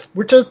cares?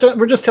 We're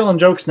just telling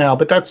jokes now."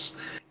 But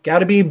that's got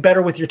to be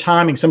better with your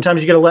timing.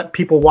 Sometimes you got to let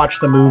people watch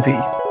the movie.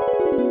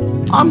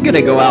 I'm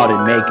gonna go out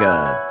and make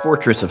a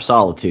Fortress of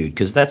Solitude,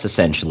 because that's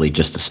essentially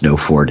just a snow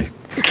fort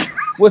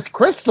with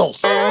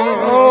crystals.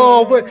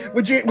 Oh, but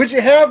would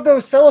you have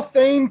those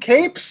cellophane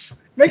capes?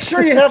 Make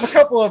sure you have a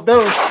couple of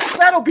those.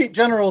 That'll beat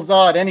General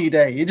Zod any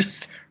day. You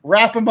just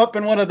wrap them up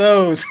in one of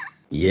those.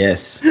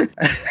 Yes.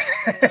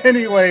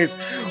 Anyways,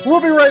 we'll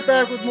be right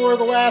back with more of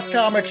the Last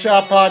Comic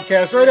Shop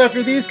podcast right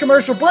after these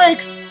commercial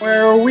breaks,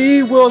 where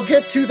we will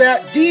get to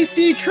that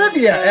DC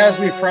trivia as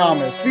we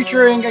promised,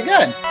 featuring,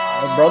 again,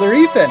 our brother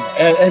Ethan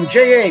and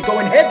J.A.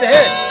 going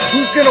head-to-head.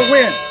 Who's going to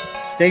win?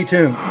 Stay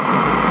tuned.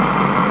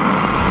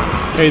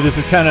 Hey, this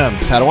is Ken M.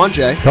 Padawan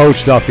J.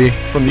 Coach Duffy.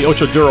 From the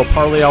Ocho Duro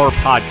Parlay Hour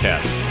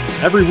podcast.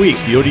 Every week,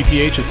 the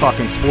ODPH is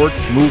talking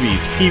sports,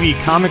 movies, TV,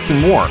 comics,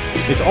 and more.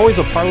 It's always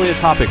a parlay of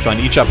topics on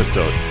each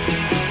episode.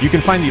 You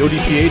can find the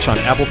ODPH on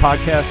Apple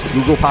Podcasts,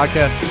 Google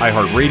Podcasts,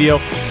 iHeartRadio,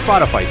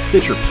 Spotify,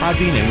 Stitcher,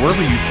 Podbean, and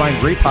wherever you find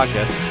great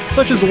podcasts,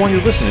 such as the one you're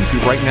listening to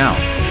right now.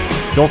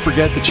 Don't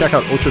forget to check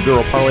out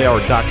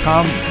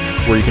OchoDuroParlayHour.com,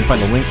 where you can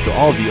find the links to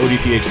all of the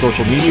ODPH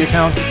social media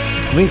accounts,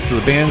 links to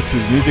the bands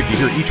whose music you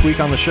hear each week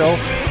on the show,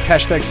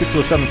 hashtag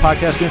 607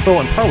 podcast info,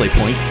 and parlay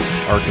points,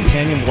 our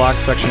companion blog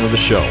section of the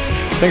show.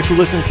 Thanks for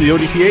listening to the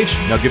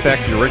ODPH. Now get back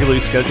to your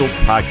regularly scheduled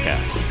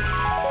podcast.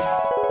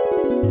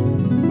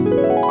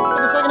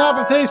 For the second half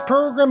of today's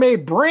program, a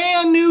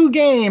brand new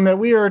game that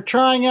we are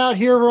trying out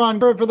here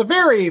for the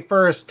very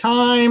first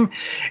time.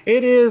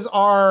 It is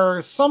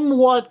our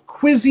somewhat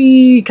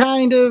quizzy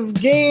kind of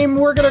game.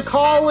 We're going to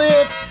call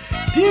it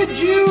Did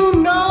You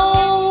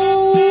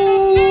Know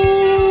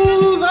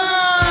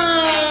That?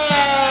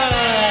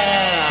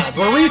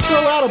 Where we throw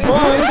out a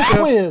bunch.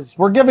 Quiz.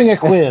 We're giving a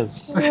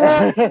quiz. Did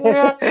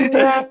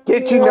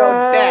you know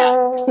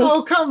that?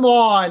 Oh, come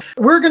on.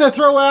 We're going to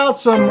throw out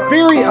some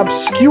very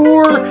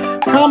obscure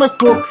comic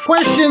book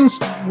questions.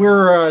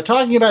 We're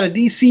talking about a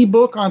DC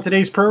book on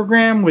today's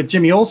program with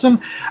Jimmy Olsen.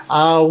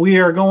 We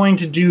are going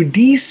to do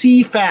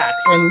DC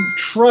facts, and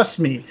trust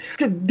me,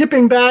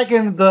 dipping back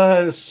in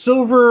the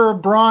Silver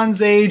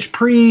Bronze Age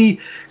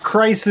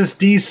pre-crisis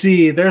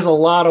DC, there's a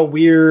lot of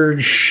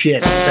weird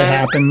shit that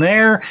happened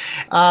there.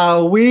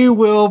 We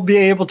will be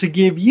able to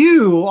give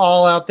you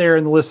all out there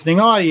in the listening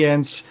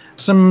audience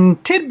some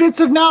tidbits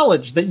of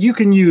knowledge that you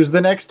can use the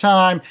next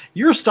time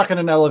you're stuck in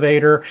an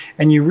elevator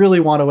and you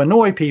really want to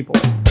annoy people.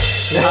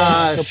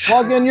 So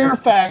plug in your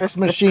fax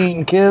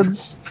machine,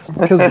 kids,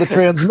 because the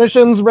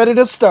transmission's ready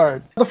to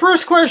start. The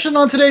first question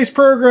on today's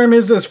program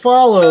is as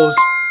follows.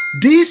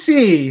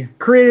 DC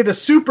created a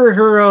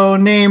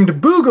superhero named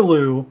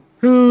Boogaloo,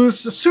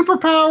 whose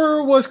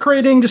superpower was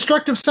creating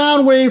destructive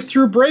sound waves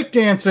through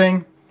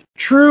breakdancing.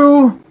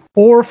 True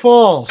or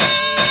false?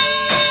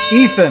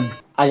 Ethan.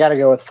 I got to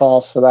go with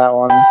false for that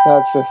one.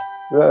 That's just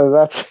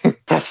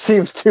that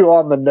seems too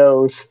on the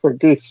nose for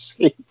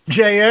DC.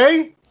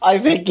 J.A.? I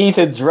think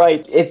Ethan's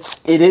right.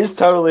 It is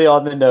totally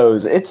on the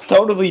nose. It's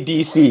totally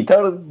DC.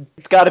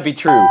 It's got to be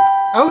true.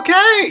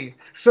 Okay.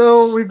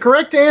 So the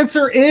correct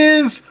answer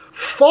is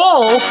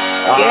false.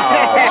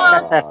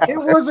 But it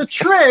was a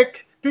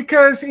trick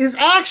because his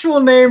actual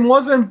name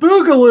wasn't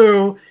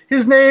Boogaloo.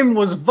 His name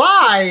was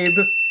Vibe.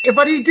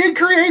 But he did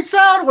create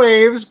sound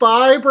waves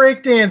by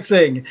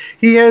breakdancing.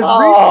 He has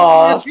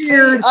recently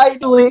appeared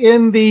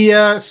in the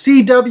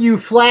CW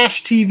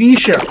Flash TV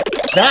show.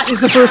 That is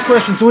the first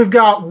question. So we've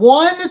got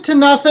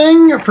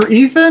 1-0 for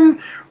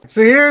Ethan.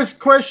 So here's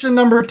question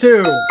number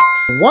 2.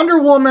 Wonder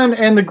Woman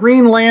and the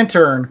Green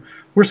Lantern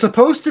were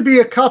supposed to be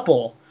a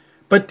couple,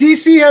 but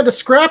DC had to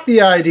scrap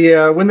the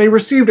idea when they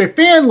received a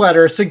fan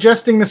letter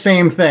suggesting the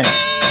same thing.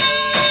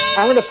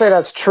 I'm going to say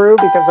that's true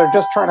because they're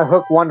just trying to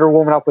hook Wonder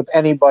Woman up with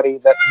anybody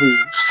that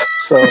moves.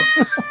 So,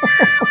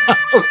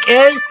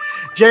 okay,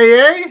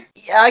 J.A.?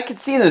 Yeah, I could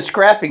see them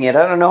scrapping it.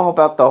 I don't know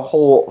about the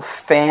whole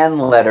fan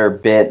letter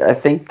bit. I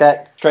think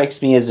that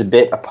strikes me as a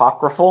bit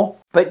apocryphal.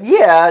 But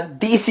yeah,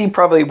 DC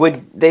probably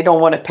would. They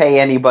don't want to pay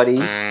anybody.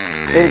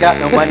 They got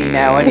no money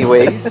now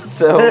anyways,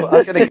 so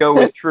I'm going to go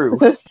with true.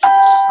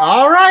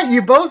 All right,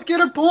 you both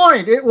get a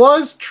point. It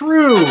was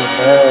true.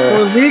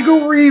 For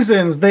legal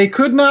reasons, they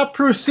could not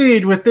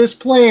proceed with this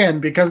plan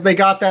because they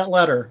got that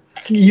letter.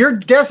 Your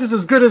guess is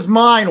as good as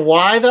mine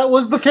why that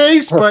was the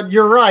case, but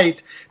you're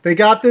right. They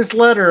got this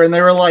letter, and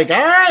they were like, all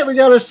right, we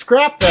got to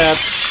scrap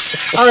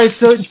that. All right,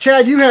 so,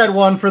 Chad, you had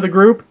one for the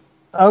group.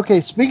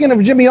 Okay, speaking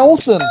of Jimmy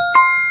Olsen,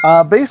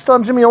 based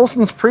on Jimmy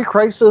Olsen's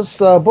pre-crisis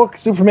book,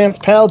 Superman's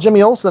Pal,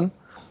 Jimmy Olsen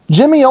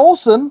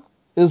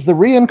is the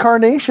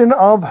reincarnation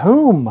of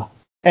whom?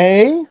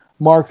 A.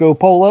 Marco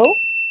Polo,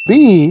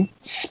 B.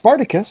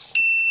 Spartacus,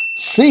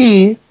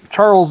 C.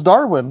 Charles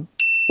Darwin,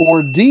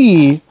 or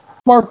D.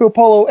 Marco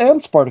Polo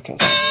and Spartacus?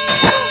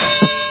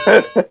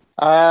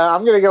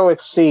 I'm going to go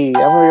with C. I'm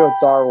going to go with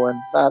Darwin.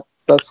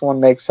 This one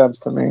makes sense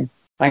to me.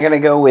 I'm going to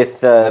go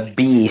with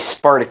B.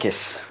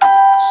 Spartacus.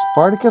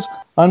 Spartacus?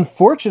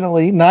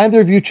 Unfortunately, neither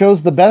of you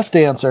chose the best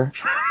answer,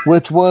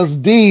 which was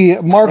D.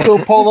 Marco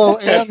Polo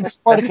and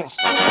Spartacus.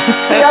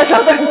 I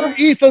thought that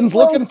Ethan's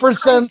looking for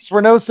sense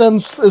where no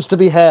sense is to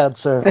be had,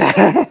 sir.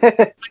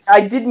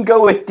 I didn't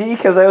go with D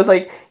because I was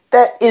like,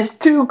 that is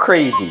too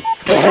crazy.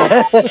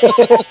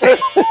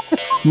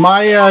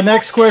 My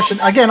next question,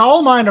 again,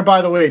 all mine are,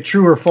 by the way,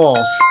 true or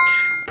false.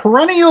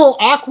 Perennial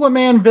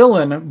Aquaman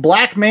villain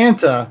Black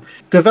Manta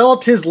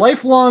developed his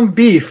lifelong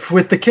beef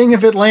with the King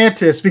of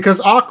Atlantis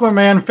because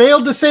Aquaman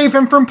failed to save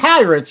him from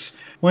pirates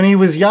when he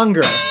was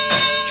younger.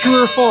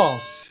 True or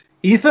false?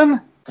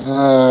 Ethan?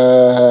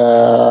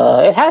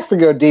 It has to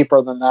go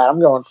deeper than that. I'm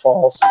going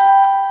false.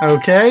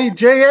 Okay.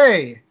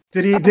 J.A.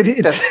 Did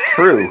he? That's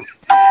true.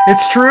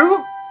 It's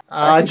true?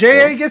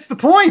 J.A. gets the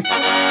point.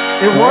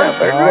 It was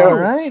all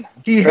right.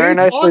 He Very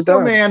hates nicely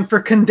Aquaman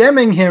for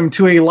condemning him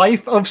to a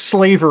life of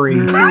slavery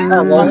on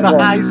the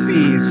high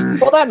seas.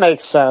 Well, that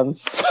makes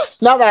sense.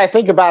 Now that I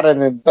think about it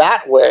in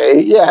that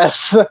way,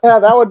 yes,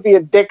 that would be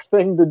a dick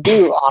thing to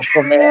do,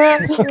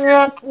 Aquaman.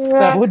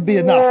 That would be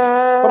enough.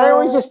 But I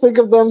always just think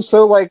of them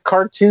so like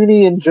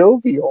cartoony and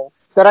jovial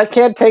that I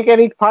can't take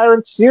any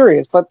pirates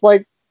serious. But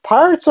like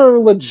pirates are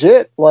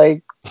legit,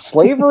 like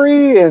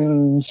slavery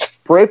and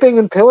raping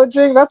and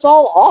pillaging, that's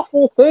all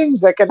awful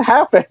things that can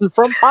happen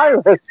from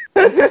pirates.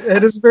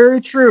 It is very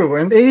true.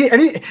 And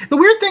the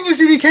weird thing is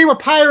he became a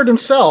pirate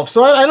himself,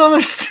 so I don't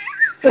understand.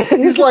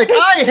 He's like,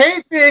 I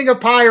hate being a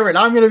pirate.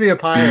 I'm going to be a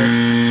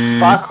pirate.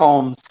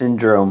 Stockholm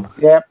Syndrome.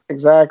 Yep,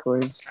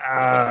 exactly.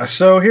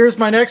 So here's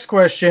my next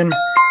question.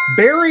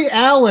 Barry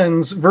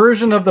Allen's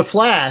version of The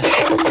Flash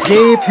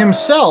gave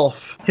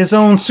himself his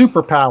own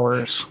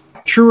superpowers.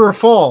 True or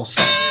false?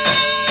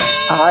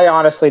 I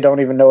honestly don't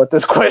even know what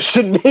this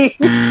question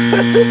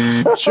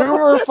means. True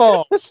or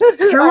false?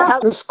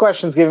 This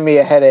question's giving me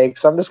a headache,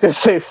 so I'm just going to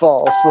say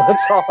false.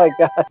 That's all I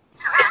got.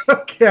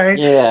 Okay.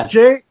 Yeah.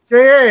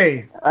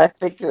 J.A. I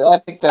think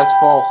that's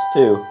false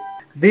too.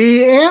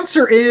 The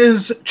answer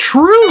is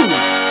true.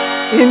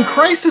 In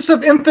Crisis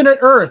of Infinite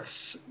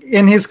Earths,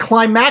 in his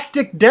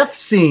climactic death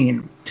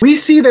scene, we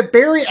see that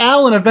Barry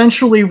Allen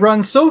eventually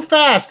runs so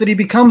fast that he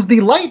becomes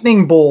the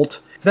lightning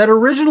bolt that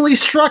originally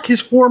struck his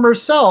former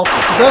self,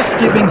 thus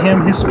giving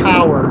him his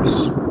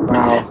powers.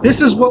 Wow. This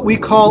is what we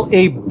call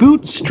a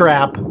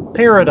bootstrap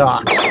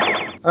paradox.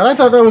 And I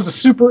thought that was a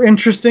super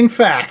interesting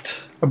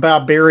fact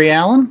about Barry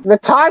Allen. The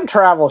time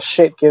travel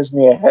shit gives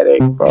me a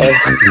headache, bro.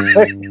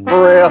 For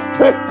real.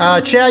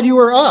 Chad, you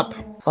are up.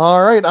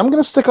 All right, I'm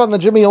going to stick on the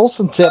Jimmy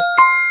Olsen tip.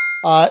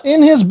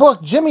 In his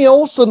book, Jimmy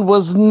Olsen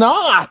was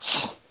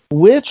not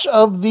which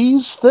of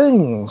these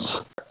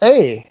things?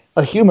 A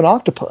human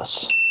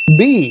octopus.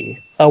 B,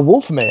 a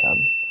wolfman.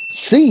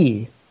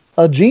 C,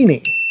 a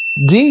genie.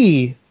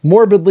 D,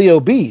 morbidly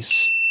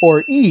obese.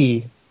 Or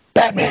E,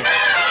 Batman.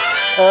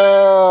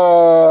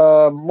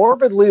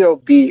 Morbidly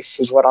obese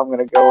is what I'm going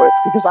to go with,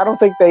 because I don't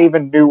think they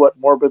even knew what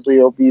morbidly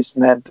obese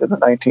meant in the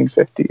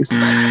 1950s.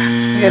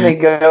 I'm going to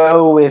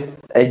go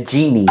with a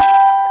genie.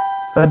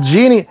 A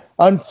genie.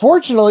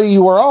 Unfortunately,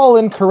 you were all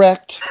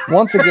incorrect.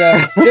 Once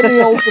again,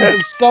 Jimmy Olsen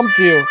has stumped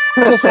you,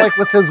 just like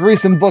with his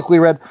recent book we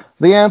read.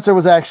 The answer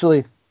was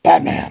actually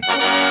Batman.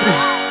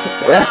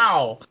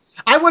 Wow.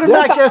 I would have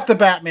not guessed the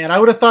Batman. I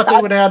would have thought they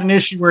would have had an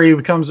issue where he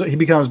becomes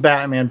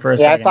Batman for a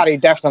second. Yeah, I thought he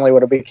definitely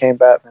would have became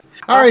Batman.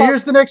 All right,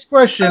 here's the next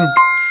question.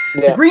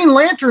 Yeah. The Green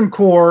Lantern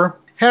Corps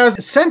has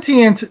a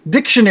sentient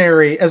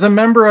dictionary as a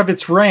member of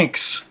its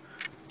ranks.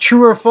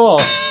 True or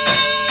false?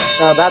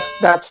 No,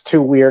 that's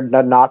too weird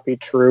to not be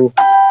true.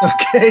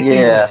 Okay.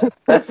 Yeah,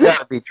 that's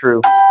gotta be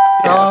true.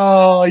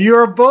 Oh,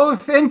 you're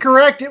both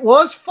incorrect. It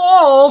was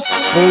false.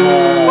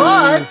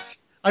 But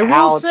I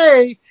will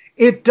say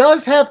it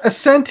does have a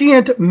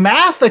sentient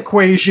math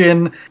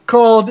equation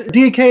called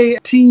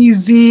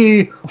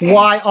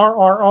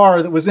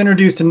DKTZYRRR that was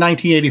introduced in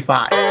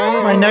 1985.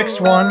 My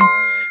next one.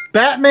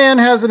 Batman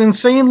has an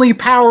insanely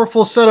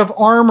powerful set of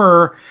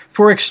armor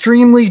for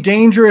extremely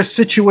dangerous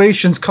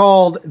situations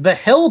called the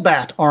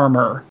Hellbat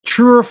armor.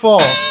 True or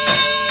false?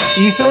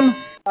 Ethan?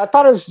 I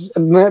thought his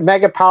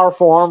mega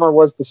powerful armor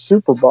was the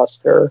Super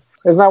Buster.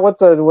 Isn't that what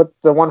the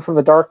one from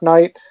the Dark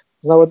Knight?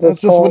 Is that what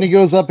that's just called? when he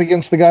goes up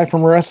against the guy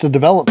from Arrested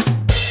Development.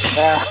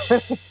 Yeah.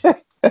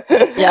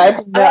 Yeah,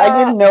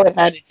 I didn't know it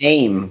had a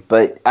name,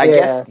 but I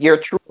guess your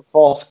true or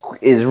false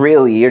is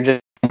really you're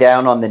just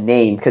down on the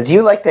name, because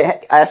you like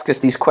to ask us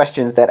these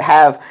questions that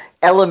have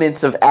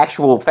elements of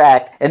actual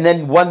fact, and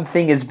then one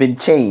thing has been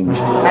changed.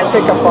 I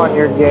pick up on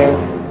your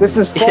game. This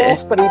is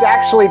false, but he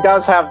actually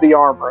does have the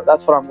armor.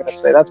 That's what I'm going to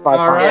say. That's my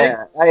point.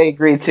 Yeah, I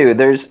agree too.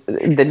 There's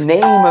the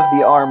name of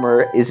the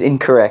armor is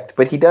incorrect,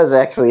 but he does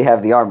actually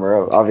have the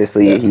armor.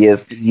 Obviously, he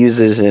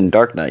uses in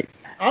Dark Knight.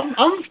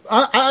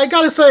 I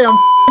gotta say, I'm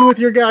with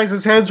your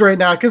guys' heads right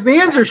now, because the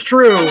answer's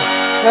true.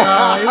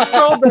 It's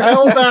called the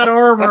Hellbat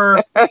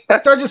armor.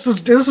 This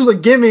was a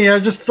gimme. I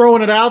was just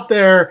throwing it out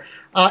there.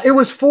 It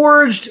was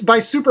forged by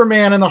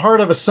Superman in the heart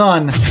of a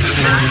sun. Okay.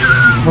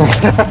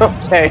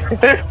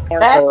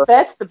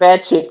 That's the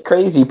batshit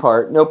crazy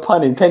part. No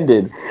pun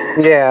intended.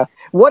 Yeah.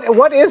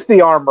 What is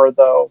the armor,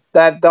 though?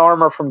 The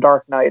armor from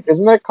Dark Knight.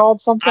 Isn't it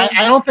called something?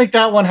 I don't think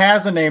that one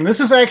has a name. This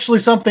is actually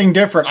something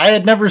different. I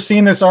had never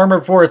seen this armor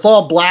before. It's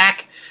all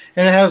black,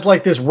 and it has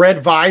like this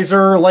red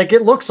visor. Like,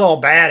 it looks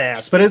all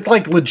badass, but it's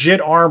like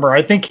legit armor.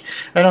 I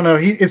don't know.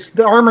 It's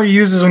the armor he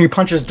uses when he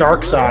punches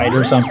Darkseid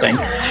or something.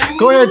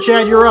 Go ahead,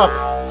 Chad. You're up.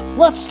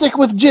 Let's stick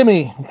with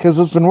Jimmy, because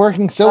it's been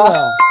working so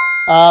well.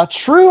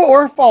 True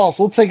or false?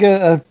 We'll take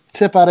a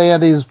tip out of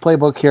Andy's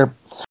playbook here.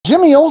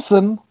 Jimmy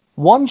Olsen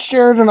once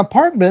shared an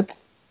apartment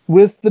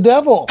with the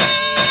devil.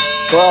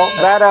 Well,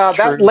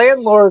 that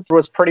landlord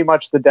was pretty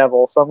much the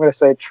devil, so I'm going to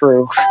say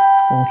true.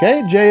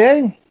 Okay,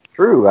 J.A.?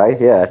 True,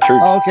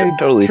 true. Okay,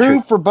 totally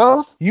true for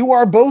both. You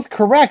are both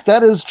correct.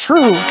 That is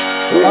true.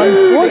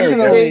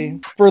 Unfortunately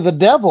for the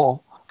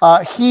devil,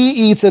 he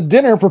eats a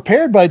dinner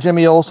prepared by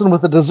Jimmy Olsen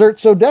with a dessert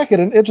so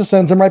decadent it just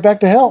sends him right back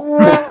to hell.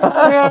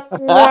 What if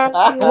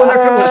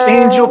it was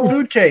angel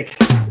food cake?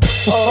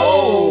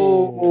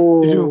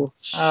 Oh.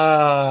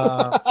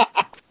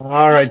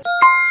 All right.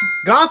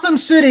 Gotham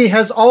City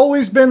has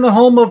always been the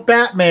home of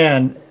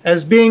Batman,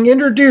 as being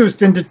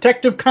introduced in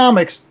Detective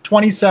Comics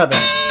 27.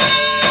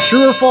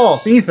 True or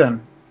false,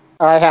 Ethan?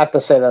 I have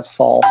to say that's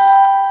false.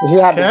 He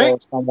had to go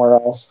somewhere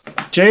else.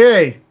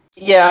 J.A.?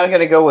 Yeah, I'm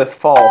going to go with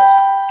false.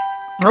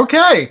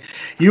 Okay.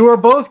 You are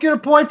both get a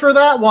point for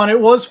that one. It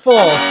was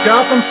false.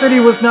 Gotham City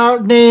was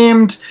not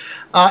named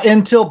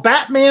until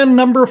Batman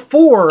number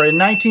 4 in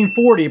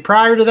 1940.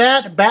 Prior to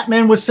that,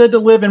 Batman was said to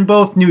live in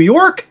both New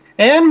York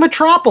and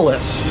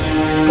Metropolis,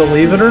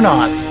 believe it or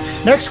not.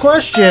 Next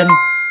question.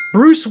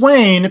 Bruce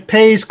Wayne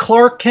pays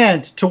Clark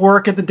Kent to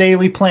work at the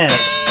Daily Planet.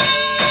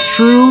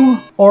 True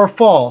or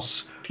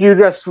false? You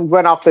just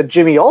went off the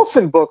Jimmy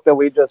Olsen book that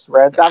we just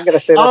read. I'm going to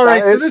say that. All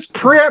right, so this is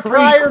prior to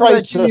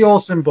the Jimmy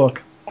Olsen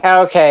book.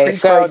 Okay,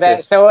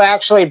 so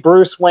actually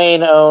Bruce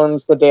Wayne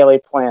owns the Daily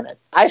Planet.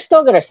 I'm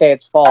still going to say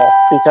it's false,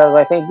 because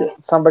I think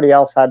somebody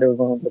else had to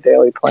own the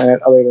Daily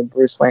Planet other than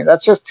Bruce Wayne.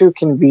 That's just too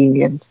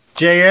convenient.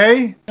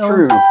 J.A.?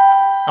 True.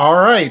 All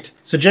right.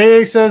 So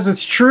J.A. says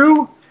it's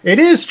true. It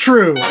is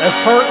true. As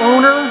part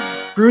owner,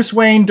 Bruce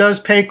Wayne does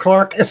pay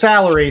Clark a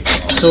salary.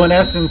 So in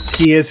essence,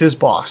 he is his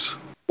boss.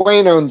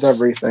 Wayne owns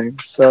everything,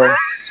 so...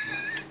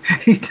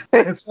 He's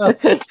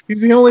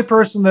the only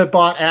person that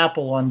bought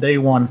Apple on day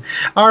one.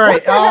 All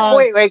right.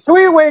 Wait. Can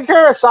we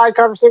hear a side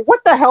conversation?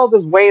 What the hell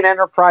does Wayne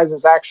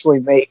Enterprises actually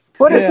make?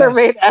 What is their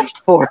main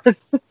export?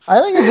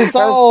 I think it's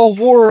all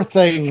war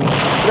things.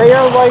 They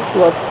are like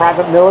what,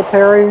 private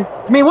military?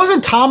 I mean,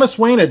 wasn't Thomas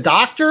Wayne a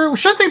doctor?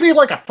 Shouldn't they be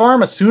like a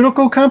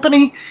pharmaceutical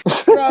company?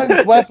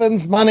 Drugs,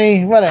 weapons,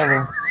 money,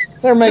 whatever.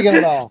 They're making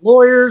it all.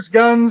 Lawyers,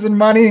 guns, and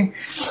money.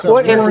 So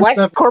What, is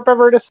LexCorp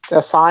ever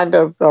assigned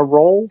a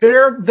role?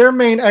 Their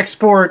main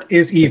export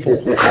is evil.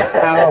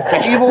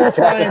 Evil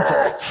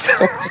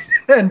scientists.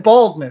 And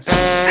baldness.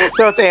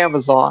 So it's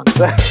Amazon.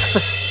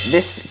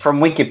 This from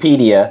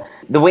Wikipedia.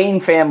 The Wayne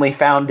family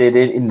founded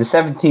it in the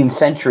 17th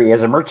century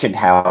as a merchant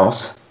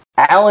house.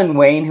 Alan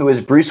Wayne, who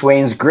was Bruce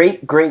Wayne's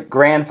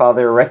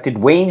great-great-grandfather, erected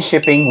Wayne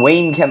Shipping,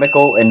 Wayne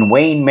Chemical, and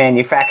Wayne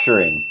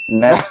Manufacturing.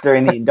 And that's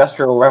during the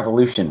Industrial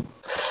Revolution.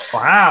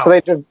 Wow.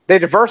 So they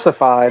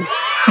diversified.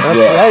 That's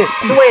right.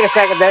 So wait a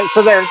second.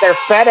 So they're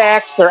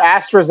FedEx, they're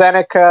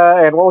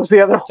AstraZeneca, and what was the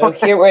other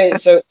one?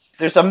 So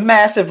there's a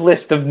massive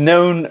list of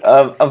known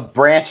of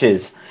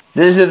branches.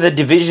 These are the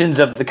divisions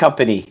of the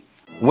company.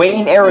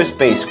 Wayne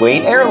Aerospace,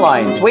 Wayne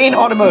Airlines, Wayne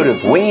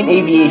Automotive, Wayne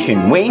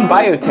Aviation, Wayne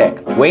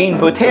Biotech, Wayne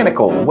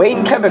Botanical,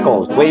 Wayne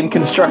Chemicals, Wayne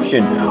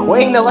Construction,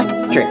 Wayne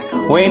Electric,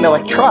 Wayne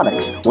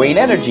Electronics, Wayne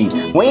Energy,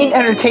 Wayne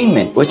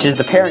Entertainment, which is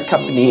the parent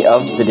company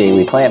of the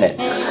Daily Planet,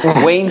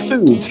 Wayne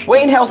Foods,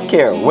 Wayne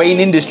Healthcare, Wayne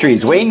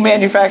Industries, Wayne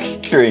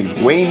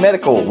Manufacturing, Wayne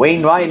Medical,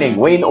 Wayne Mining,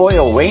 Wayne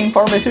Oil, Wayne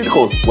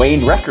Pharmaceuticals,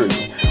 Wayne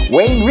Records,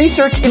 Wayne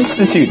Research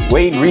Institute,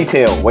 Wayne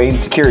Retail, Wayne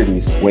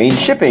Securities, Wayne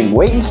Shipping,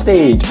 Wayne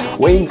Stage,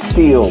 Wayne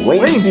Steel,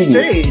 Wayne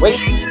Studios,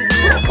 Wayne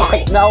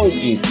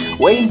Technologies,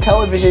 Wayne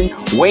Television,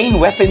 Wayne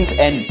Weapons,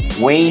 and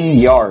Wayne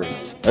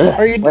Yards.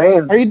 Are you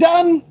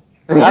done?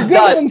 I'm You're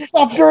done. giving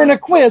stuff during a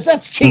quiz.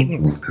 That's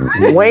cheating.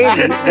 Wayne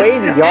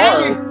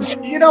Yard.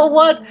 Hey, you know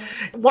what?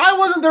 Why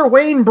wasn't there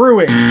Wayne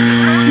Brewing?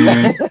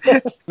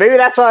 Maybe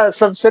that's a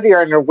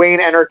subsidiary under Wayne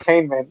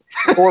Entertainment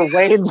or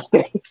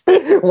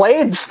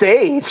Wayne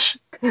Stage.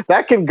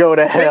 That can go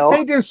to hell.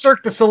 They do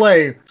Cirque du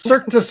Soleil.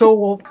 Cirque du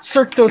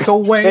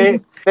Soleil.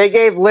 They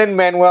gave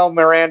Lin-Manuel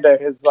Miranda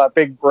his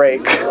big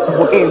break.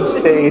 Wayne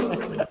Stage.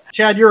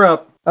 Chad, you're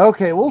up.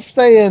 Okay, we'll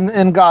stay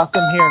in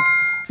Gotham here.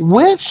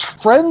 Which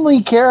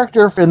friendly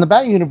character in the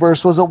Bat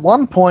Universe was at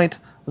one point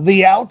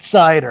the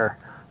Outsider?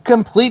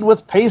 Complete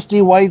with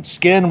pasty white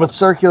skin with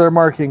circular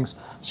markings,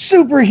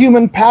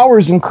 superhuman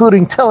powers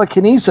including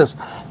telekinesis,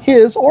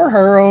 his or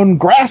her own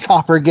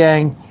grasshopper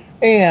gang,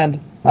 and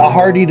a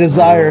hearty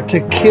desire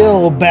to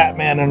kill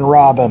Batman and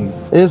Robin.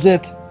 Is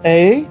it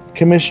A,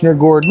 Commissioner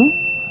Gordon,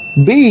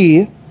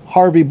 B,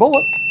 Harvey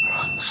Bullock,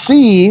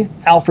 C,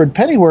 Alfred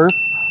Pennyworth,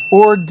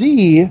 or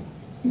D,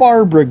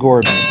 Barbara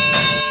Gordon?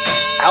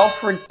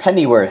 Alfred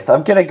Pennyworth.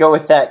 I'm going to go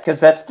with that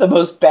because that's the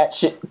most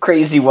batshit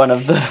crazy one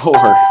of the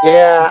horror.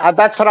 Yeah,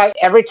 that's what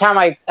every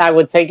time I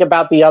would think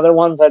about the other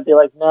ones, I'd be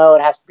like, no,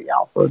 it has to be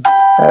Alfred.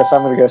 So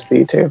I'm going to go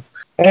Steve too.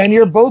 And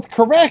you're both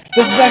correct.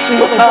 This is actually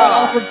what they brought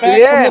Alfred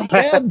back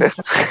from the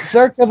dead.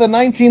 Circa the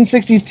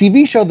 1960s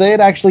TV show, they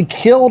had actually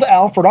killed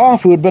Alfred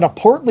off, who had been a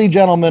portly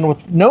gentleman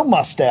with no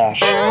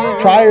mustache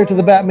prior to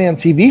the Batman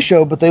TV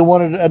show, but they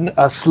wanted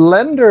a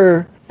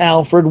slender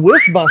Alfred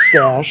with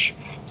mustache.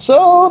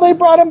 So they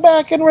brought him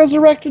back and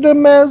resurrected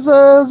him as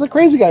a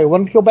crazy guy who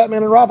wanted to kill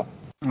Batman and Robin.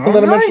 And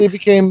then eventually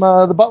became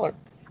the butler.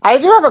 I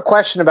do have a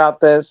question about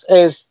this.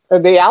 Is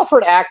the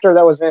Alfred actor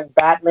that was in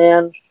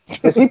Batman,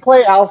 does he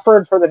play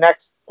Alfred for the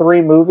next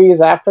 3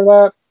 movies after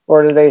that?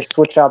 Or do they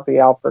switch out the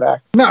Alfred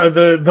actor? No,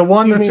 the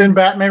one that's in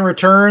Batman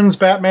Returns,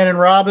 Batman and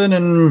Robin,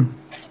 and...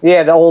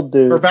 Yeah, the old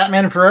dude. Or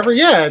Batman Forever?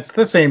 Yeah, it's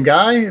the same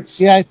guy.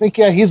 I think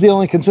he's the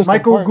only consistent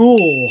Michael part.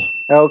 Gould.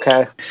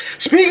 Okay.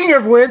 Speaking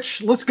of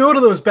which, let's go to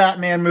those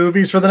Batman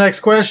movies for the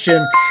next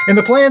question. In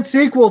the planned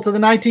sequel to the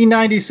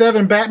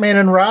 1997 Batman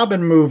and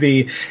Robin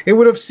movie, it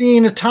would have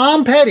seen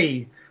Tom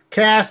Petty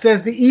cast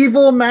as the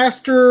evil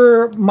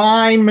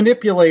mastermind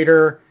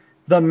manipulator,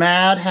 the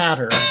Mad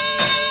Hatter.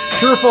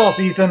 True or false,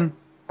 Ethan?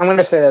 I'm going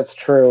to say that's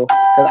true,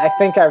 because I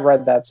think I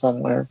read that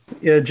somewhere.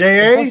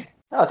 J.A.?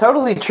 Oh,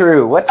 totally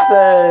true. What's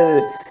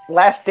the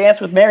Last Dance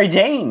with Mary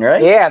Jane,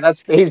 right? Yeah,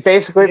 he's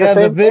basically the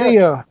same. The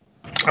video.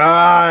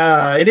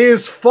 It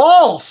is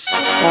false.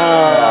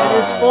 It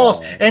is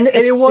false. And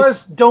it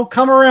was Don't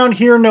Come Around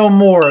Here No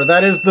More.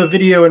 That is the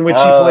video in which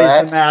he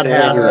plays the Mad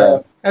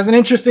Hatter. As an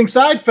interesting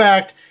side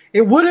fact,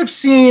 it would have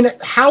seen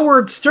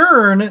Howard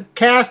Stern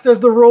cast as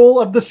the role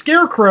of the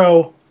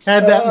Scarecrow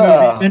had that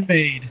movie been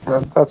made.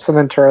 That's some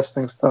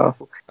interesting stuff.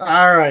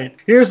 All right.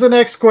 Here's the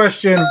next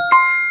question.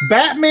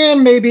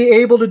 Batman may be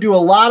able to do a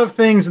lot of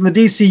things in the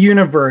DC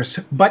universe,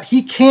 but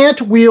he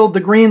can't wield the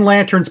Green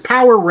Lantern's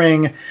power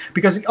ring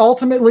because he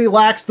ultimately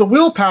lacks the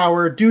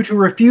willpower due to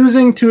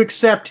refusing to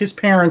accept his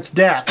parents'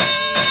 death.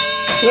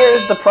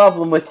 Here's the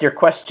problem with your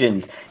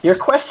questions. Your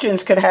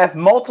questions could have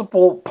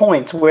multiple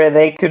points where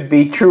they could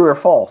be true or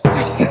false.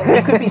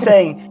 You could be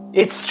saying,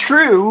 it's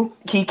true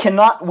he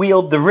cannot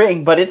wield the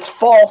ring, but it's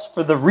false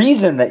for the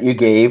reason that you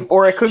gave.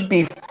 Or it could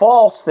be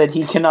false that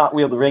he cannot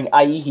wield the ring,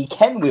 i.e. he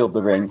can wield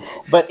the ring,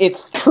 but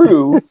it's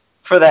true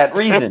for that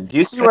reason. Do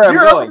you see where I'm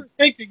going? You're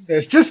overthinking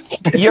this.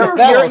 That's your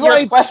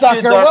right,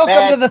 sucker.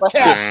 Welcome to the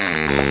questions.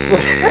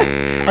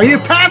 test. Are you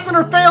passing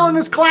or failing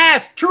this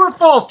class? True or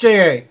false,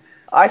 J.A.?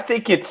 I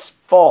think it's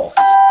false.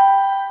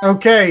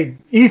 Okay,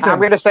 Ethan. I'm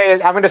gonna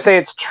say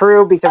it's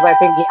true because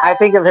I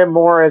think of him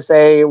more as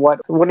a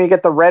what? When you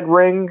get the red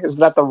ring, is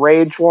that the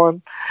rage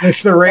one?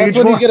 It's the rage That's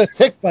when one. you get a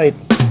tick bite.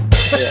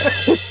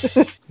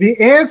 The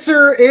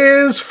answer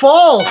is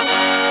false.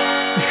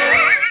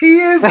 He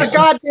is the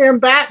goddamn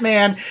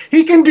Batman.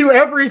 He can do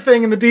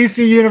everything in the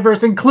DC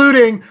universe,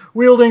 including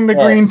wielding the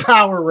green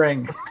power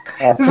ring.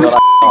 That's This is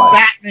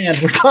Batman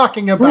we're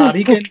talking about.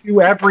 He can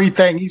do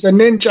everything. He's a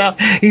ninja.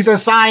 He's a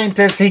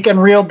scientist. He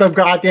can wield the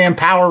goddamn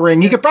power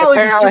ring. He could probably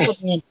be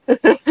Superman.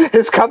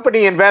 His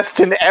company invests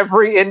in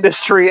every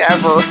industry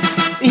ever.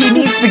 He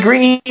needs the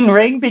green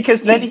ring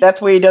because then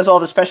that's where he does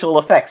all the special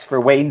effects for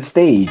Wayne's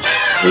stage.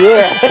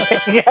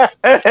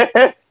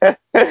 Yeah.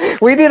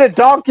 We need a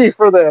donkey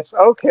for this.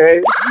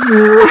 Okay.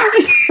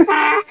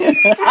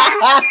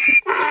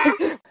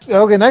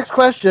 Okay, next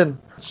question.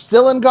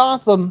 Still in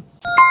Gotham,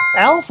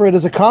 Alfred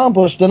has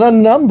accomplished in a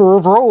number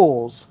of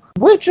roles.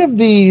 Which of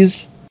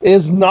these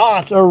is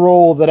not a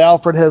role that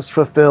Alfred has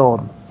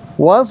fulfilled?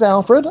 Was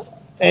Alfred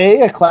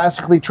A, a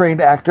classically trained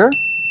actor,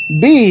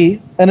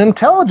 B, an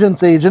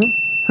intelligence agent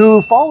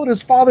who followed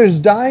his father's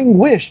dying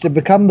wish to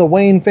become the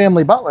Wayne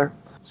family butler,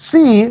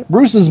 C,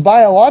 Bruce's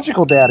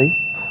biological daddy,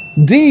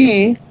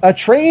 D, a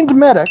trained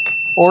medic,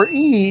 or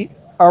E,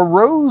 a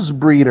rose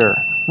breeder?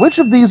 Which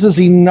of these is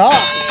he not?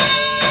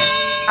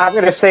 I'm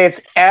going to say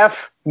it's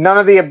F, none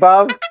of the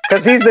above,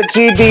 because he's the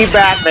GD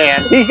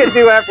Batman. He can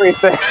do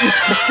everything.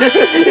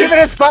 Even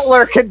his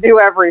butler can do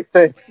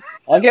everything.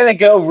 I'm gonna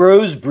go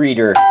rose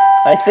breeder.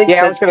 I think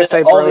I was going to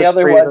say all the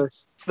other breeders.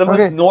 ones. It's the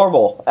most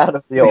normal out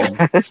of the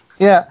old.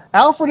 Yeah,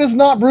 Alfred is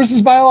not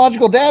Bruce's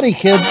biological daddy,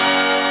 kids.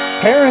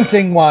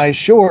 Parenting wise,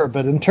 sure,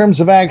 but in terms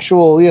of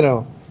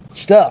actual,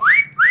 stuff.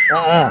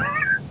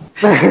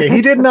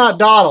 He did not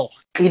dawdle.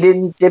 He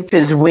didn't dip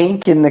his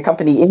wink in the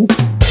company ink.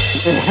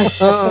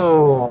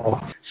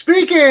 Oh.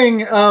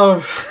 Speaking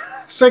of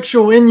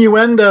sexual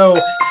innuendo,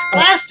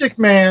 Plastic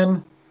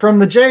Man from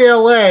the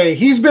JLA,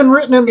 he's been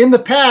written in the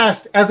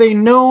past as a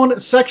known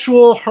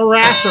sexual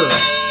harasser.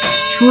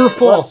 True or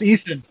false,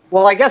 Ethan?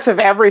 Well, I guess if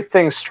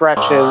everything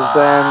stretches,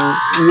 then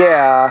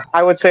yeah,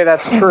 I would say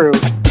that's true.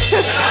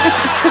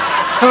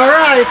 All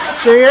right,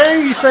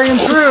 J.A., he's saying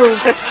true.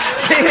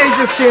 J.A.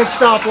 just can't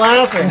stop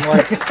laughing.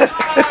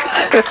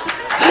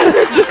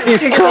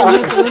 He's He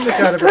crying. got the limits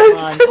out of his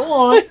mind. Go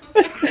on.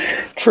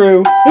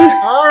 True.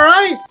 All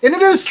right, and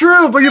it is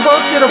true, but you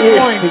both get a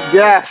point.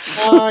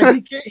 Yes.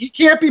 He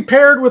can't be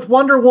paired with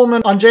Wonder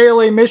Woman on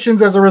JLA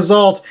missions as a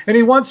result, and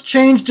he once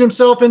changed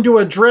himself into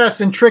a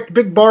dress and tricked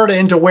Big Barda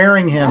into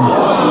wearing him.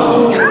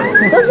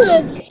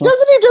 Doesn't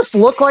he just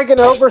look like an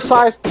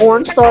oversized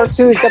porn star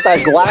too? He's got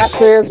that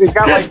glasses. He's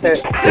got like the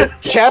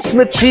chest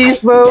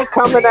machismo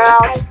coming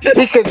out.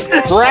 He can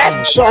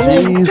stretch. I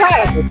mean,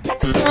 God.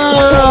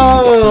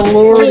 Oh,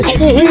 Lord.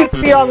 He'd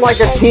be on like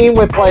a team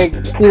with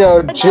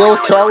Jill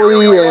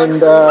Kelly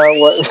and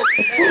what?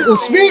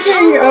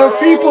 Speaking of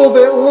people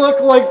that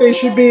look like they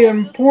should be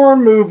in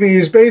porn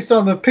movies based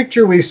on the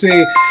picture we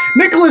see,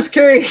 Nicolas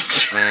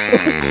Cage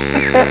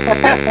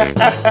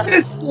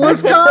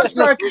was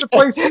contracted to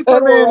play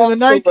Superman in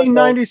the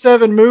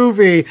 1997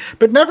 movie,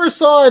 but never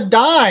saw a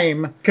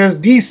dime because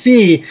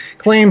DC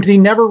claimed he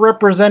never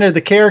represented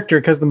the character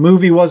because the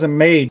movie wasn't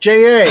made.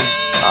 J.A.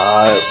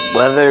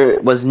 Whether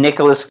it was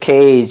Nicolas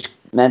Cage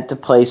meant to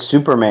play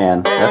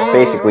Superman. That's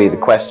basically the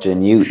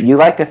question. You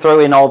like to throw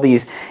in all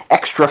these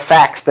extra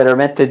facts that are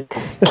meant to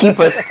keep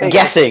us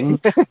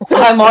guessing.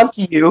 I'm on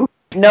to you.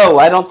 No,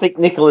 I don't think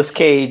Nicolas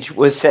Cage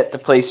was set to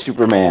play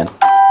Superman.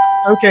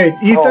 Okay,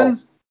 Ethan?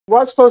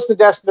 Was supposed to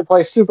destined to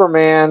play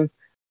Superman,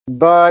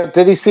 but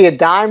did he see a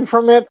dime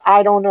from it?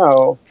 I don't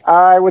know.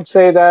 I would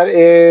say that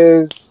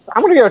is...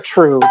 I'm going to go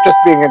true, just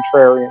being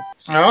contrarian.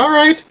 All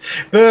right.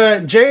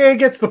 The JA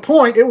gets the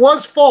point. It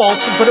was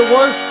false, but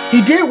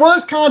he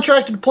was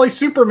contracted to play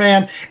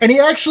Superman, and he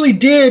actually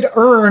did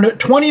earn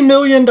 $20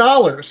 million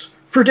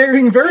for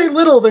doing very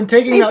little than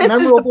taking that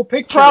memorable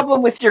picture.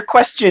 Problem with your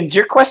questions.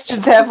 Your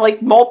questions have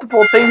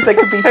multiple things that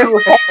could be true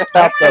or false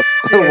about them.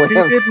 Yes, he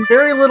did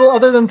very little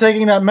other than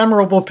taking that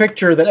memorable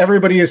picture that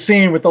everybody has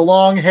seen with the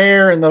long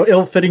hair and the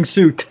ill-fitting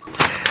suit.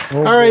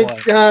 All right,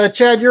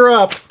 Chad, you're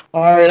up.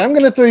 All right, I'm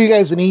going to throw you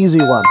guys an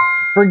easy one.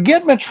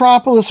 Forget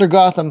Metropolis or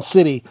Gotham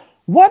City.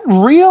 What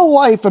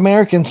real-life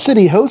American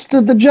city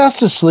hosted the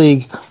Justice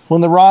League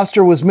when the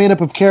roster was made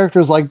up of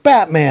characters like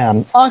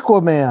Batman,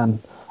 Aquaman,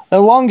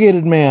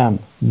 Elongated Man,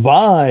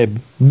 Vibe,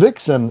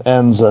 Vixen,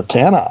 and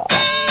Zatanna?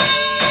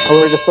 Oh,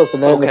 we're just supposed to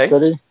name the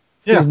city?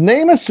 Yeah. Just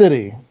name a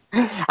city.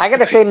 I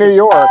gotta say New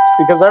York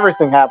because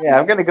everything happened. Yeah,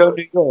 I'm gonna go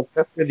New York.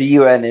 That's where the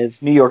UN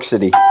is, New York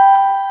City.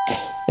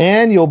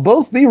 And you'll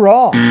both be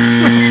wrong.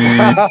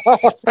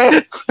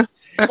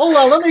 Hold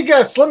on, let me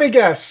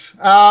guess.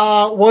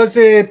 Was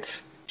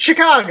it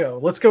Chicago?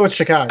 Let's go with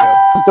Chicago.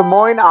 Des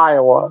Moines,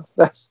 Iowa.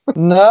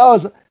 No,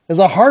 it's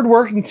a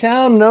hardworking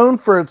town known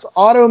for its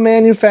auto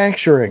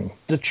manufacturing.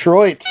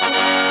 Detroit.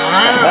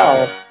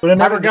 Wow. Would have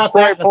never got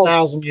that in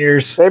 1,000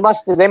 years. They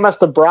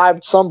must have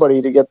bribed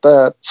somebody to get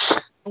that.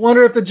 I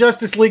wonder if the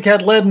Justice League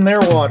had lead in their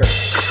water.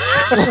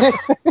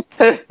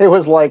 It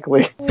was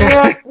likely. All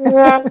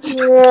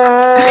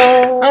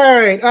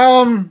right.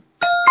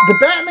 The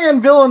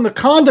Batman villain, the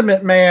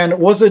Condiment Man,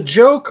 was a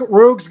joke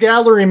Rogues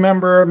Gallery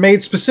member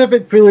made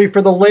specifically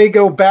for the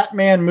Lego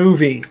Batman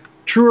movie.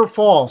 True or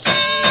false?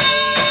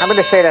 I'm going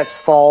to say that's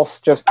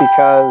false just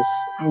because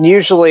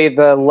usually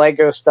the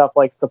Lego stuff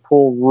likes to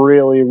pull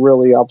really,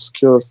 really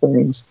obscure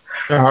things.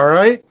 All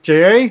right.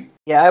 J.A.?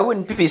 Yeah, I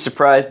wouldn't be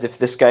surprised if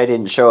this guy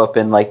didn't show up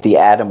in, like, the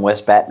Adam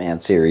West Batman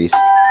series.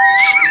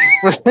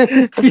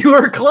 You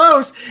were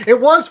close. It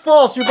was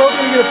false. You're both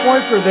going to get a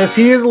point for this.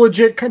 He is a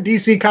legit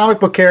DC comic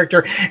book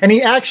character, and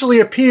he actually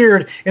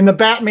appeared in the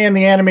Batman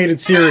the Animated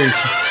Series.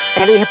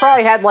 And he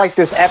probably had like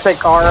this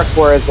epic arc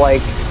where it's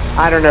like,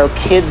 I don't know,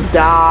 kids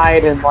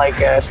died in like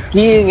a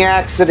skiing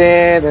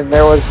accident, and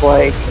there was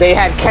like, they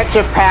had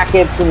ketchup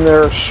packets in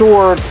their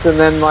shorts, and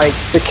then like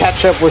the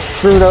ketchup was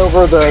strewn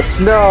over the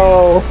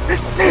snow,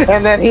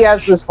 and then he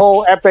has this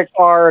whole epic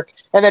arc,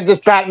 and then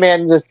just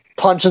Batman just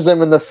punches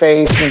him in the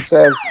face and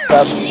says,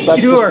 that's the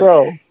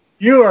show.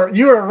 You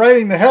are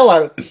writing the hell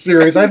out of this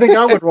series. I think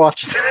I would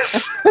watch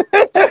this.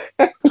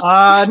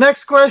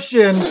 Next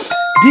question.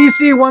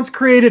 DC once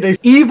created an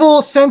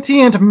evil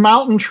sentient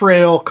mountain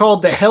trail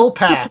called the Hell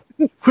Path,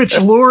 which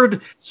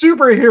lured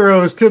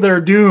superheroes to their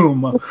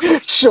doom.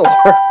 Sure.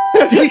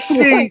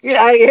 DC.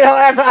 Yeah,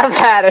 I've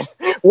had it.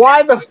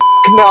 Why the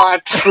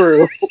not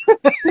true?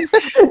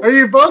 Are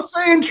you both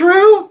saying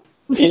true?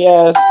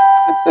 Yes.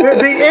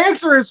 The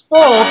answer is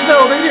false.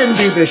 No, they didn't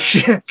do this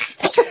shit.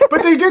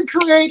 But they did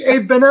create a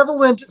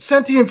benevolent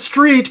sentient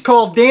street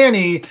called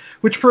Danny,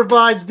 which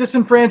provides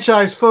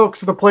disenfranchised folks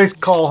with a place to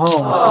call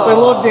home. Because I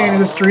love Danny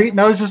the Street, and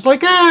I was just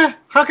like,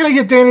 how can I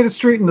get Danny the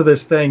Street into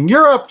this thing?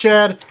 You're up,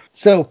 Chad.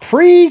 So,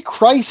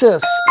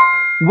 pre-crisis,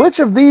 which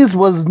of these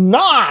was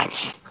not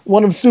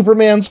one of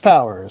Superman's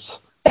powers?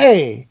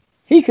 A,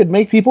 he could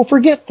make people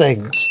forget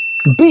things.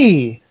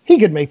 B, he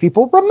could make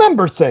people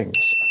remember things.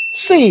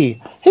 C,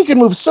 he could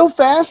move so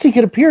fast he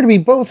could appear to be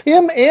both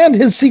him and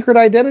his secret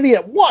identity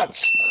at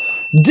once.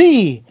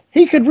 D,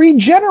 he could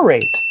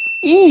regenerate.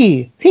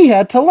 E, he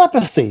had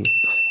telepathy.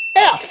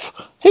 F,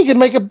 he could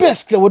make a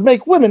bisque that would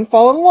make women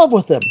fall in love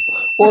with him.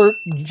 Or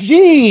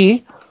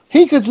G,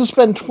 he could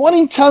suspend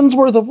 20 tons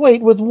worth of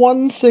weight with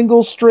one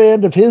single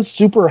strand of his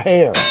super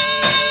hair.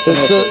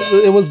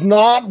 It was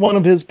not one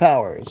of his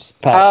powers.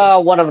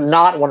 Not one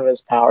of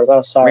his powers.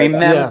 Oh, sorry.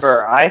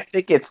 Remember, yes. I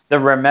think it's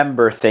the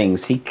remember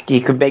things. He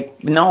could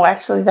make. No,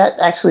 actually, that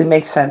actually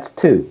makes sense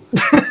too.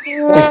 They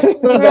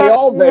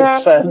all make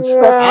sense.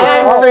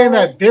 I'm saying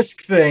that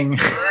bisque thing.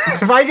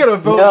 If I get a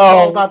vote, it's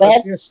all about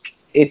the bisque.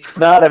 It's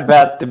not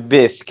about the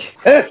bisque.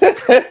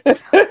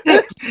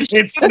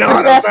 It's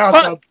not about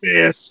the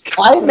bisque.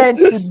 I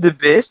mentioned the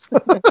bisque.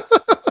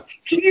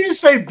 Can you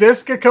just say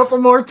bisque a couple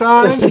more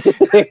times?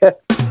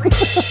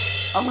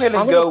 I'm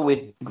gonna go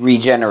with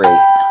regenerate.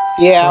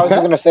 Yeah, I was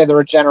going to say the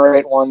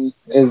regenerate one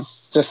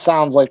just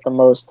sounds like the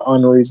most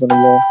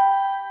unreasonable.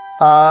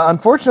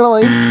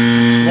 Unfortunately,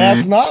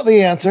 that's not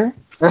the answer.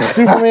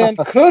 Superman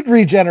could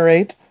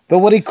regenerate, but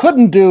what he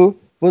couldn't do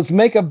was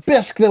make a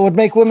bisque that would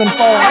make women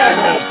fall in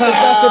love with, because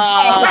that's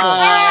impossible.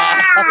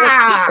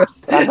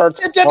 That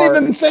hurts. It didn't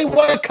even say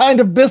what kind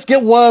of bisque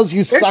it was,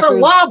 you suckers. It's a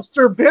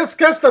lobster bisque.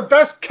 That's the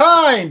best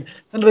kind.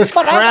 And this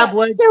crab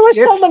leg. There were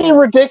so many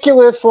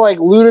ridiculous, like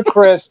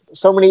ludicrous,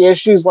 so many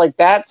issues like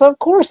that. So of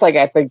course, like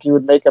I think you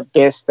would make a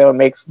bisque that would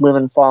make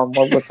women fall in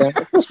love with him.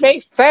 It just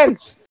makes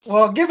sense.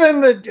 Well,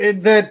 given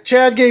that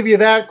Chad gave you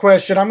that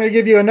question, I'm going to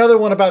give you another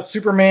one about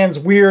Superman's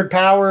weird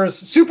powers.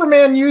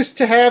 Superman used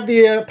to have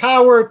the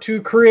power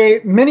to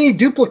create many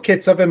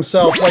duplicates of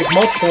himself, like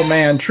Multiple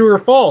Man. True or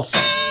false?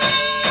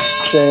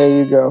 There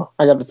you go.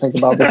 I got to think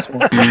about this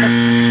one.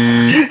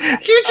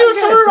 You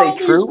just heard all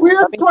these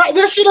weird...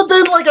 This should have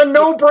been like a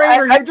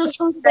no-brainer. You just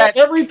heard that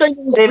everything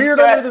was weird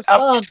under the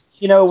sun.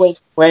 You know,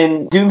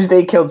 when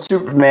Doomsday killed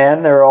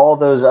Superman, there are all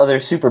those other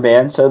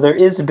Superman, so there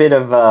is a bit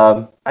of...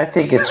 I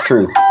think it's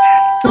true.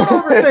 Don't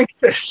overthink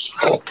this.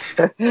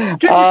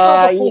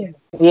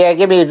 Yeah,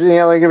 give me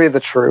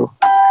the true.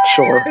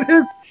 Sure.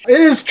 It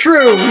is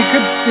true.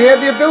 He had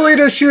the ability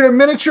to shoot a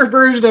miniature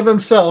version of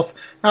himself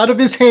out of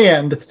his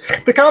hand.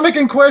 The comic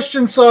in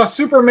question saw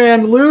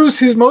Superman lose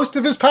most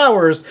of his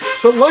powers,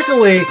 but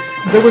luckily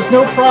there was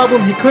no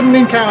problem he couldn't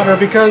encounter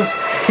because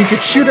he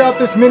could shoot out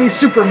this mini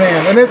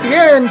Superman. And at the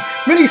end,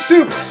 Mini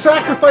Soups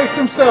sacrificed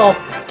himself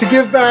to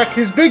give back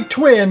his big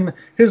twin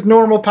his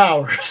normal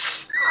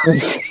powers.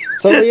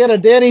 So we had a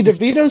Danny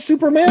DeVito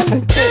Superman?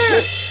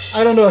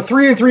 I don't know, a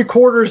 3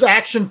 3/4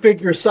 action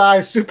figure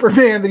size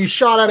Superman that he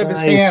shot out of his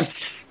hand.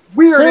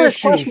 Weird Serious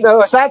issue. question,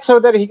 though. Is that so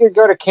that he could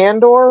go to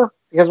Kandor?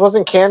 Because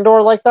wasn't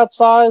Kandor like that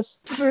size?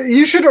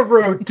 You should have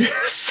wrote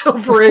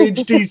Silver Age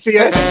DC.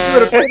 I think you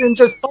would have fit in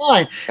just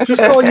fine.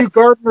 Just call you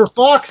Gardner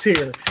Fox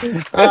here.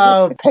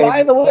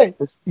 By the way,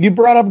 you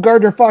brought up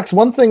Gardner Fox.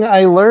 One thing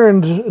I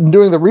learned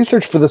doing the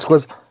research for this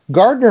was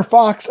Gardner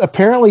Fox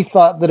apparently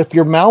thought that if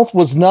your mouth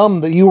was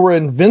numb that you were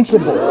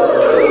invincible.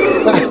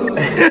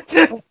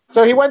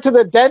 So he went to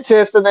the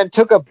dentist and then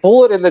took a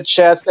bullet in the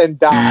chest and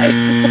died.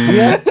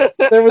 Yeah,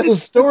 there was a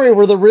story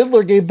where the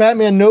Riddler gave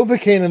Batman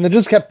Novocaine and they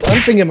just kept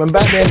punching him and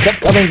Batman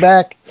kept coming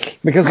back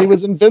because he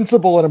was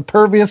invincible and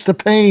impervious to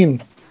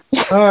pain.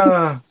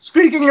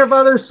 Speaking of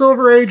other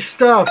Silver Age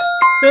stuff,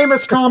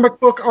 famous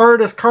comic book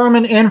artist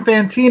Carmen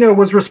Infantino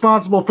was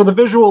responsible for the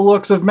visual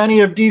looks of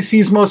many of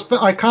DC's most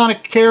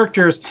iconic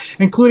characters,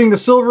 including the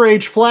Silver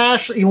Age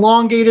Flash,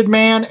 Elongated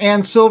Man,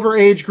 and Silver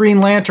Age Green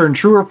Lantern.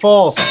 True or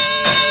false?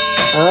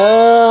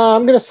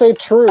 I'm going to say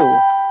true.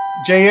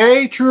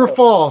 J.A., true or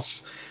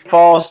false?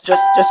 False,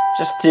 just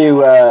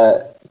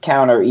to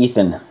counter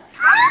Ethan.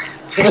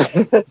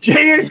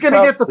 J.A.'s going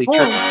to get the Probably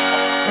points.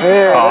 Yeah,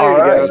 there you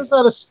go. Just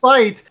out of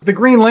spite, the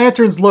Green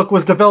Lantern's look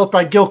was developed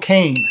by Gil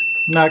Kane,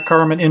 not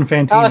Carmen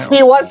Infantino.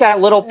 He was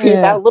that little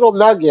that little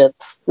nugget.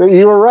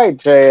 You were right,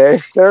 J.A.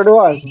 There it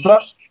was.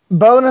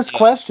 Bonus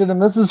question, and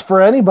this is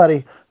for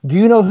anybody. Do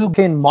you know who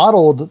Kane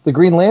modeled the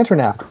Green Lantern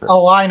after?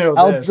 Oh, I know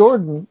Hal this.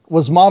 Jordan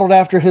was modeled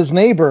after his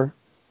neighbor,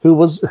 who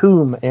was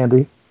whom,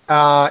 Andy?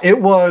 It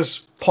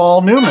was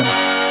Paul Newman.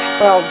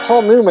 Well,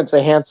 Paul Newman's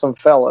a handsome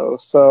fellow,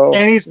 so...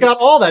 And he's got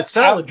all that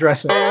salad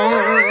dressing.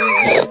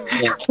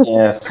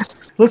 Yes.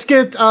 Let's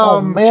get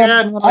man,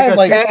 Chad. I have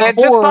like And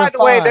 4 just or by the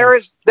way,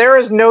 5. there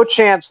is no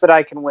chance that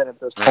I can win at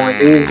this point.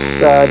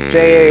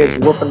 J.A. is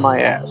whooping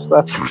my ass.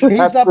 That's He's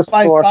that's up the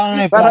by score.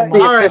 5. That's the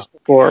All right. official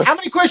score. How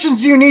many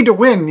questions do you need to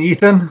win,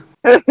 Ethan?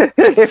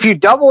 If you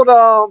doubled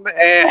them,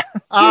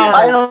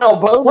 I don't know.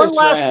 Bonus One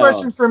last round.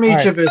 question from each All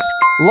right. of us.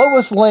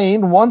 Lois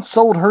Lane once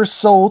sold her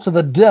soul to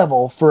the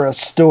devil for a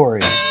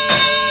story.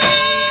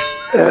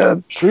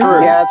 True.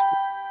 yeah, it's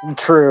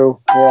true.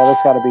 Yeah,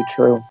 that's got to be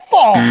true.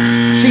 False.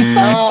 She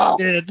thought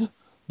she did,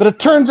 but it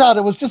turns out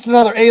it was just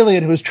another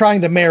alien who was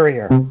trying to marry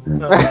her.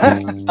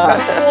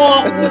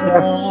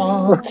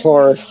 Of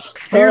course.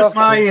 Here's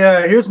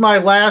my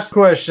last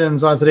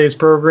questions on today's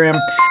program.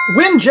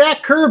 When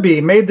Jack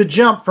Kirby made the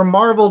jump from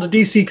Marvel to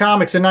DC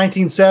Comics in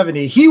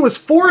 1970, he was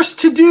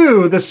forced to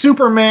do the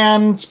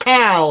Superman's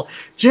pal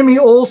Jimmy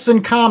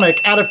Olsen comic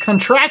out of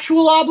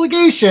contractual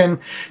obligation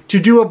to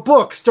do a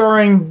book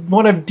starring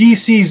one of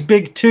DC's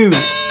big two.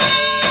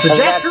 So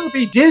Jack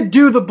Kirby did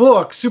do the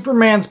book,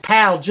 Superman's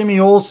pal, Jimmy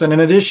Olsen, in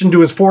addition to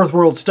his Fourth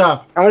World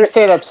stuff. I'm going to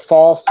say that's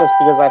false just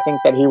because I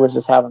think that he was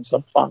just having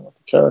some fun with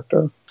the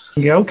character.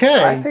 Yeah,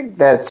 okay. I think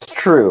that's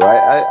true.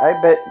 I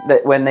bet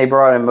that when they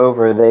brought him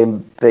over,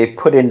 they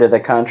put into the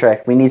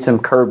contract, we need some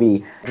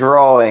Kirby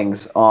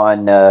drawings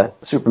on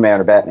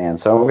Superman or Batman.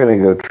 So I'm going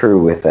to go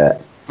true with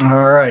that.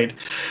 All right.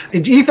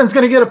 Ethan's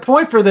going to get a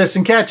point for this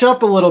and catch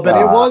up a little bit.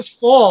 It was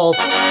false.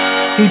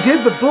 He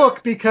did the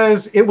book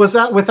because it was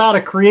without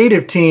a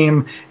creative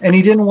team, and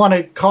he didn't want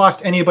to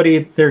cost anybody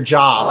their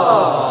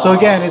job. So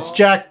again, it's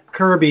Jack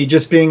Kirby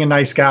just being a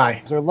nice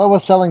guy. It's their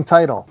lowest selling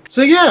title.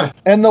 So yeah.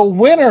 And the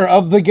winner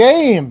of the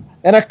game,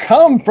 and a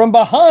come from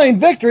behind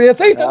victory,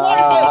 it's Ethan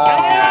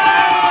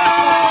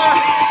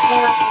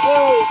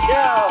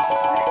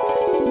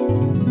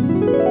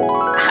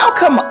How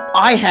come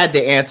I had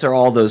to answer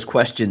all those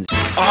questions?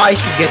 I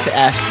should get to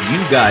ask you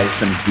guys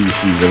some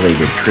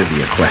DC-related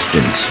trivia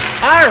questions.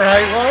 All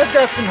right. Well, I've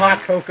got some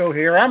hot cocoa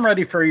here. I'm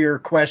ready for your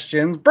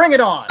questions. Bring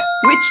it on.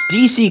 Which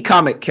DC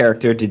comic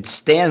character did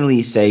Stan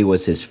Lee say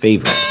was his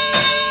favorite?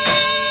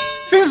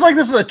 Seems like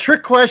this is a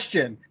trick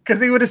question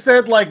because he would have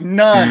said like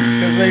none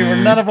because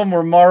none of them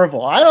were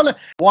Marvel. I don't know.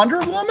 Wonder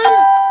Woman?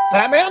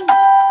 Batman?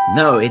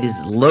 No, it is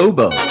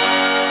Lobo.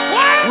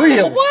 What?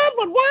 Really?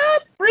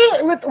 What?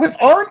 Really? With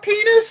arm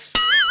penis?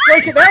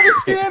 Like that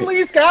was Stan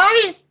Lee's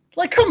guy?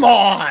 Like, come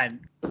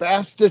on.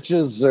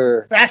 Bastiches,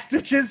 or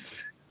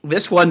Bastiches.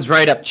 This one's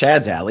right up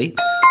Chad's alley.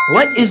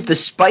 What is the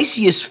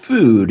spiciest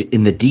food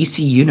in the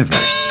DC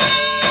universe?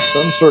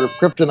 some sort of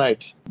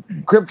kryptonite.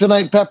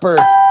 Kryptonite pepper.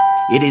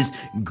 It is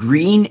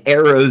Green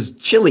Arrow's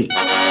chili.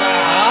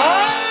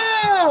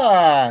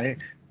 Ah,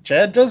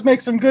 Chad does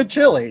make some good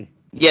chili.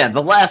 Yeah,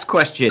 the last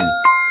question.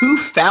 Who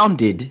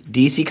founded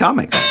DC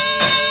Comics?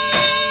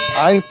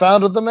 I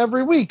founded them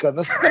every week on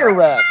the spinner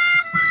racks.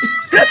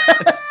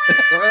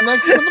 Right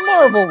next to the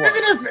Marvel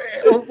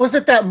one. Was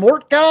it that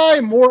Mort guy?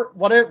 Mort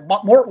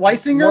Weisinger?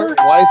 Mort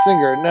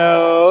Weisinger.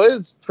 No,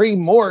 it's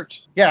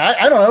pre-Mort. Yeah,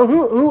 I don't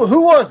know.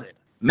 Who was it?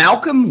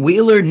 Malcolm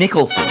Wheeler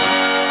Nicholson.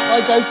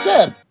 Like I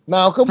said,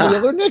 Malcolm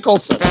Wheeler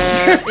Nicholson.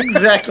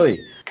 Exactly.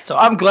 So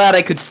I'm glad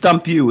I could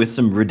stump you with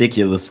some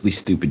ridiculously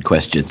stupid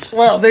questions.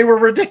 Well, they were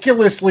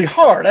ridiculously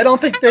hard. I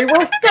don't think they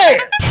were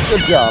fair.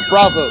 Good job.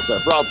 Bravo, sir.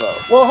 Bravo.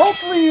 Well,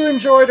 hopefully you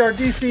enjoyed our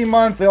DC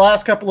month the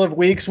last couple of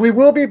weeks. We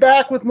will be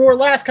back with more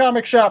Last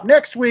Comic Shop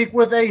next week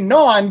with a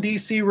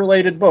non-DC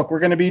related book. We're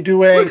going to be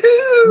doing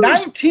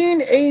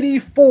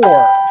 1984,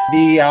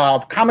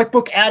 the comic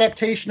book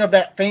adaptation of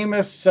that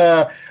famous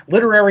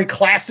literary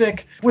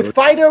classic with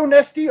Fido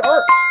Nesty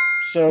art.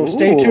 So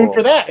stay tuned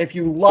for that if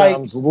you like.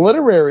 Sounds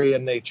literary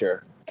in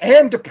nature.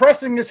 And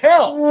depressing as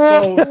hell.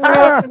 So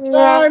just in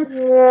time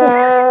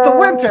for the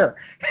winter.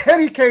 In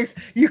any case,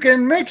 you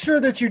can make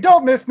sure that you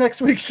don't miss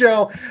next week's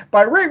show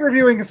by rate,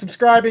 reviewing, and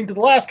subscribing to The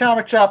Last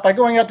Comic Shop by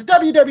going out to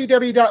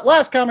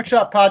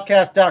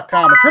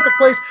www.lastcomicshoppodcast.com, a terrific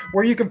place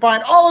where you can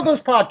find all of those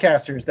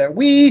podcasters that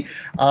we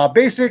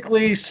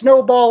basically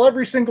snowball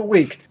every single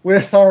week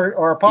with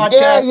our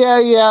podcast.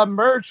 Yeah.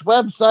 Merch,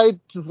 website,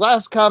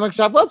 Last Comic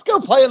Shop. Let's go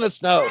play in the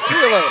snow. See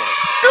you later.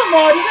 Come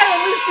on, you gotta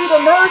at least do the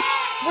merch.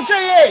 Well,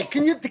 J.A.,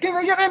 can they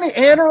get any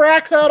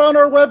anoraks out on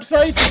our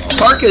website?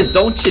 Parkas,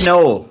 don't you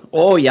know?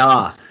 Oh,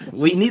 yeah.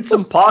 We need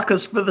some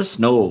parkas for the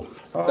snow.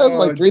 Sounds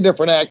like 3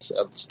 different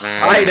accents.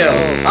 I know.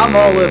 I'm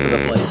all over the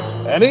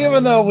place. And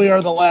even though we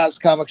are the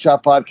Last Comic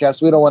Shop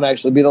podcast, we don't want to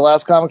actually be the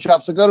Last Comic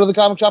Shop. So go to the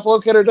Comic Shop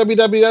Locator,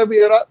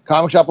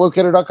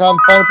 www.comicshoplocator.com.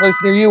 Find a place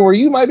near you where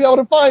you might be able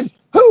to find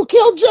Who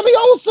Killed Jimmy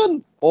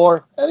Olsen?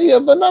 Or any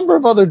of a number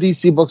of other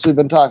DC books we've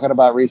been talking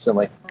about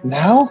recently.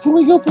 Now, can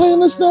we go play in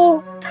the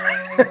snow?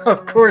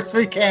 Of course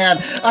we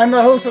can. I'm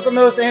the host with the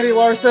most, Andy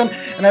Larson,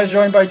 and I was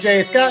joined by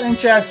Jay Scott and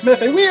Chad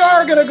Smith, and we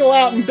are going to go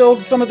out and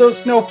build some of those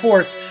snow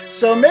forts.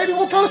 So maybe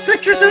we'll post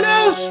pictures, who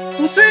knows?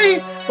 We'll see.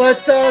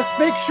 But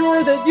make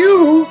sure that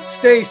you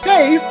stay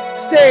safe,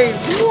 stay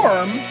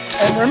warm,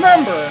 and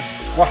remember,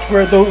 watch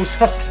where those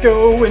husks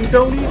go and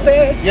don't eat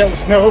that yellow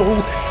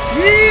snow.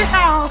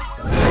 Yeehaw!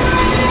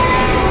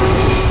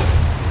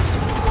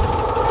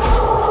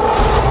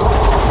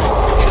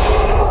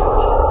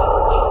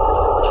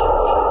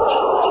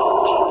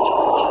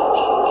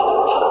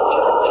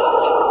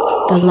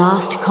 The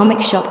Last Comic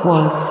Shop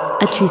was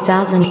a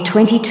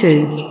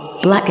 2022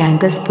 Black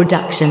Angus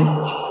production.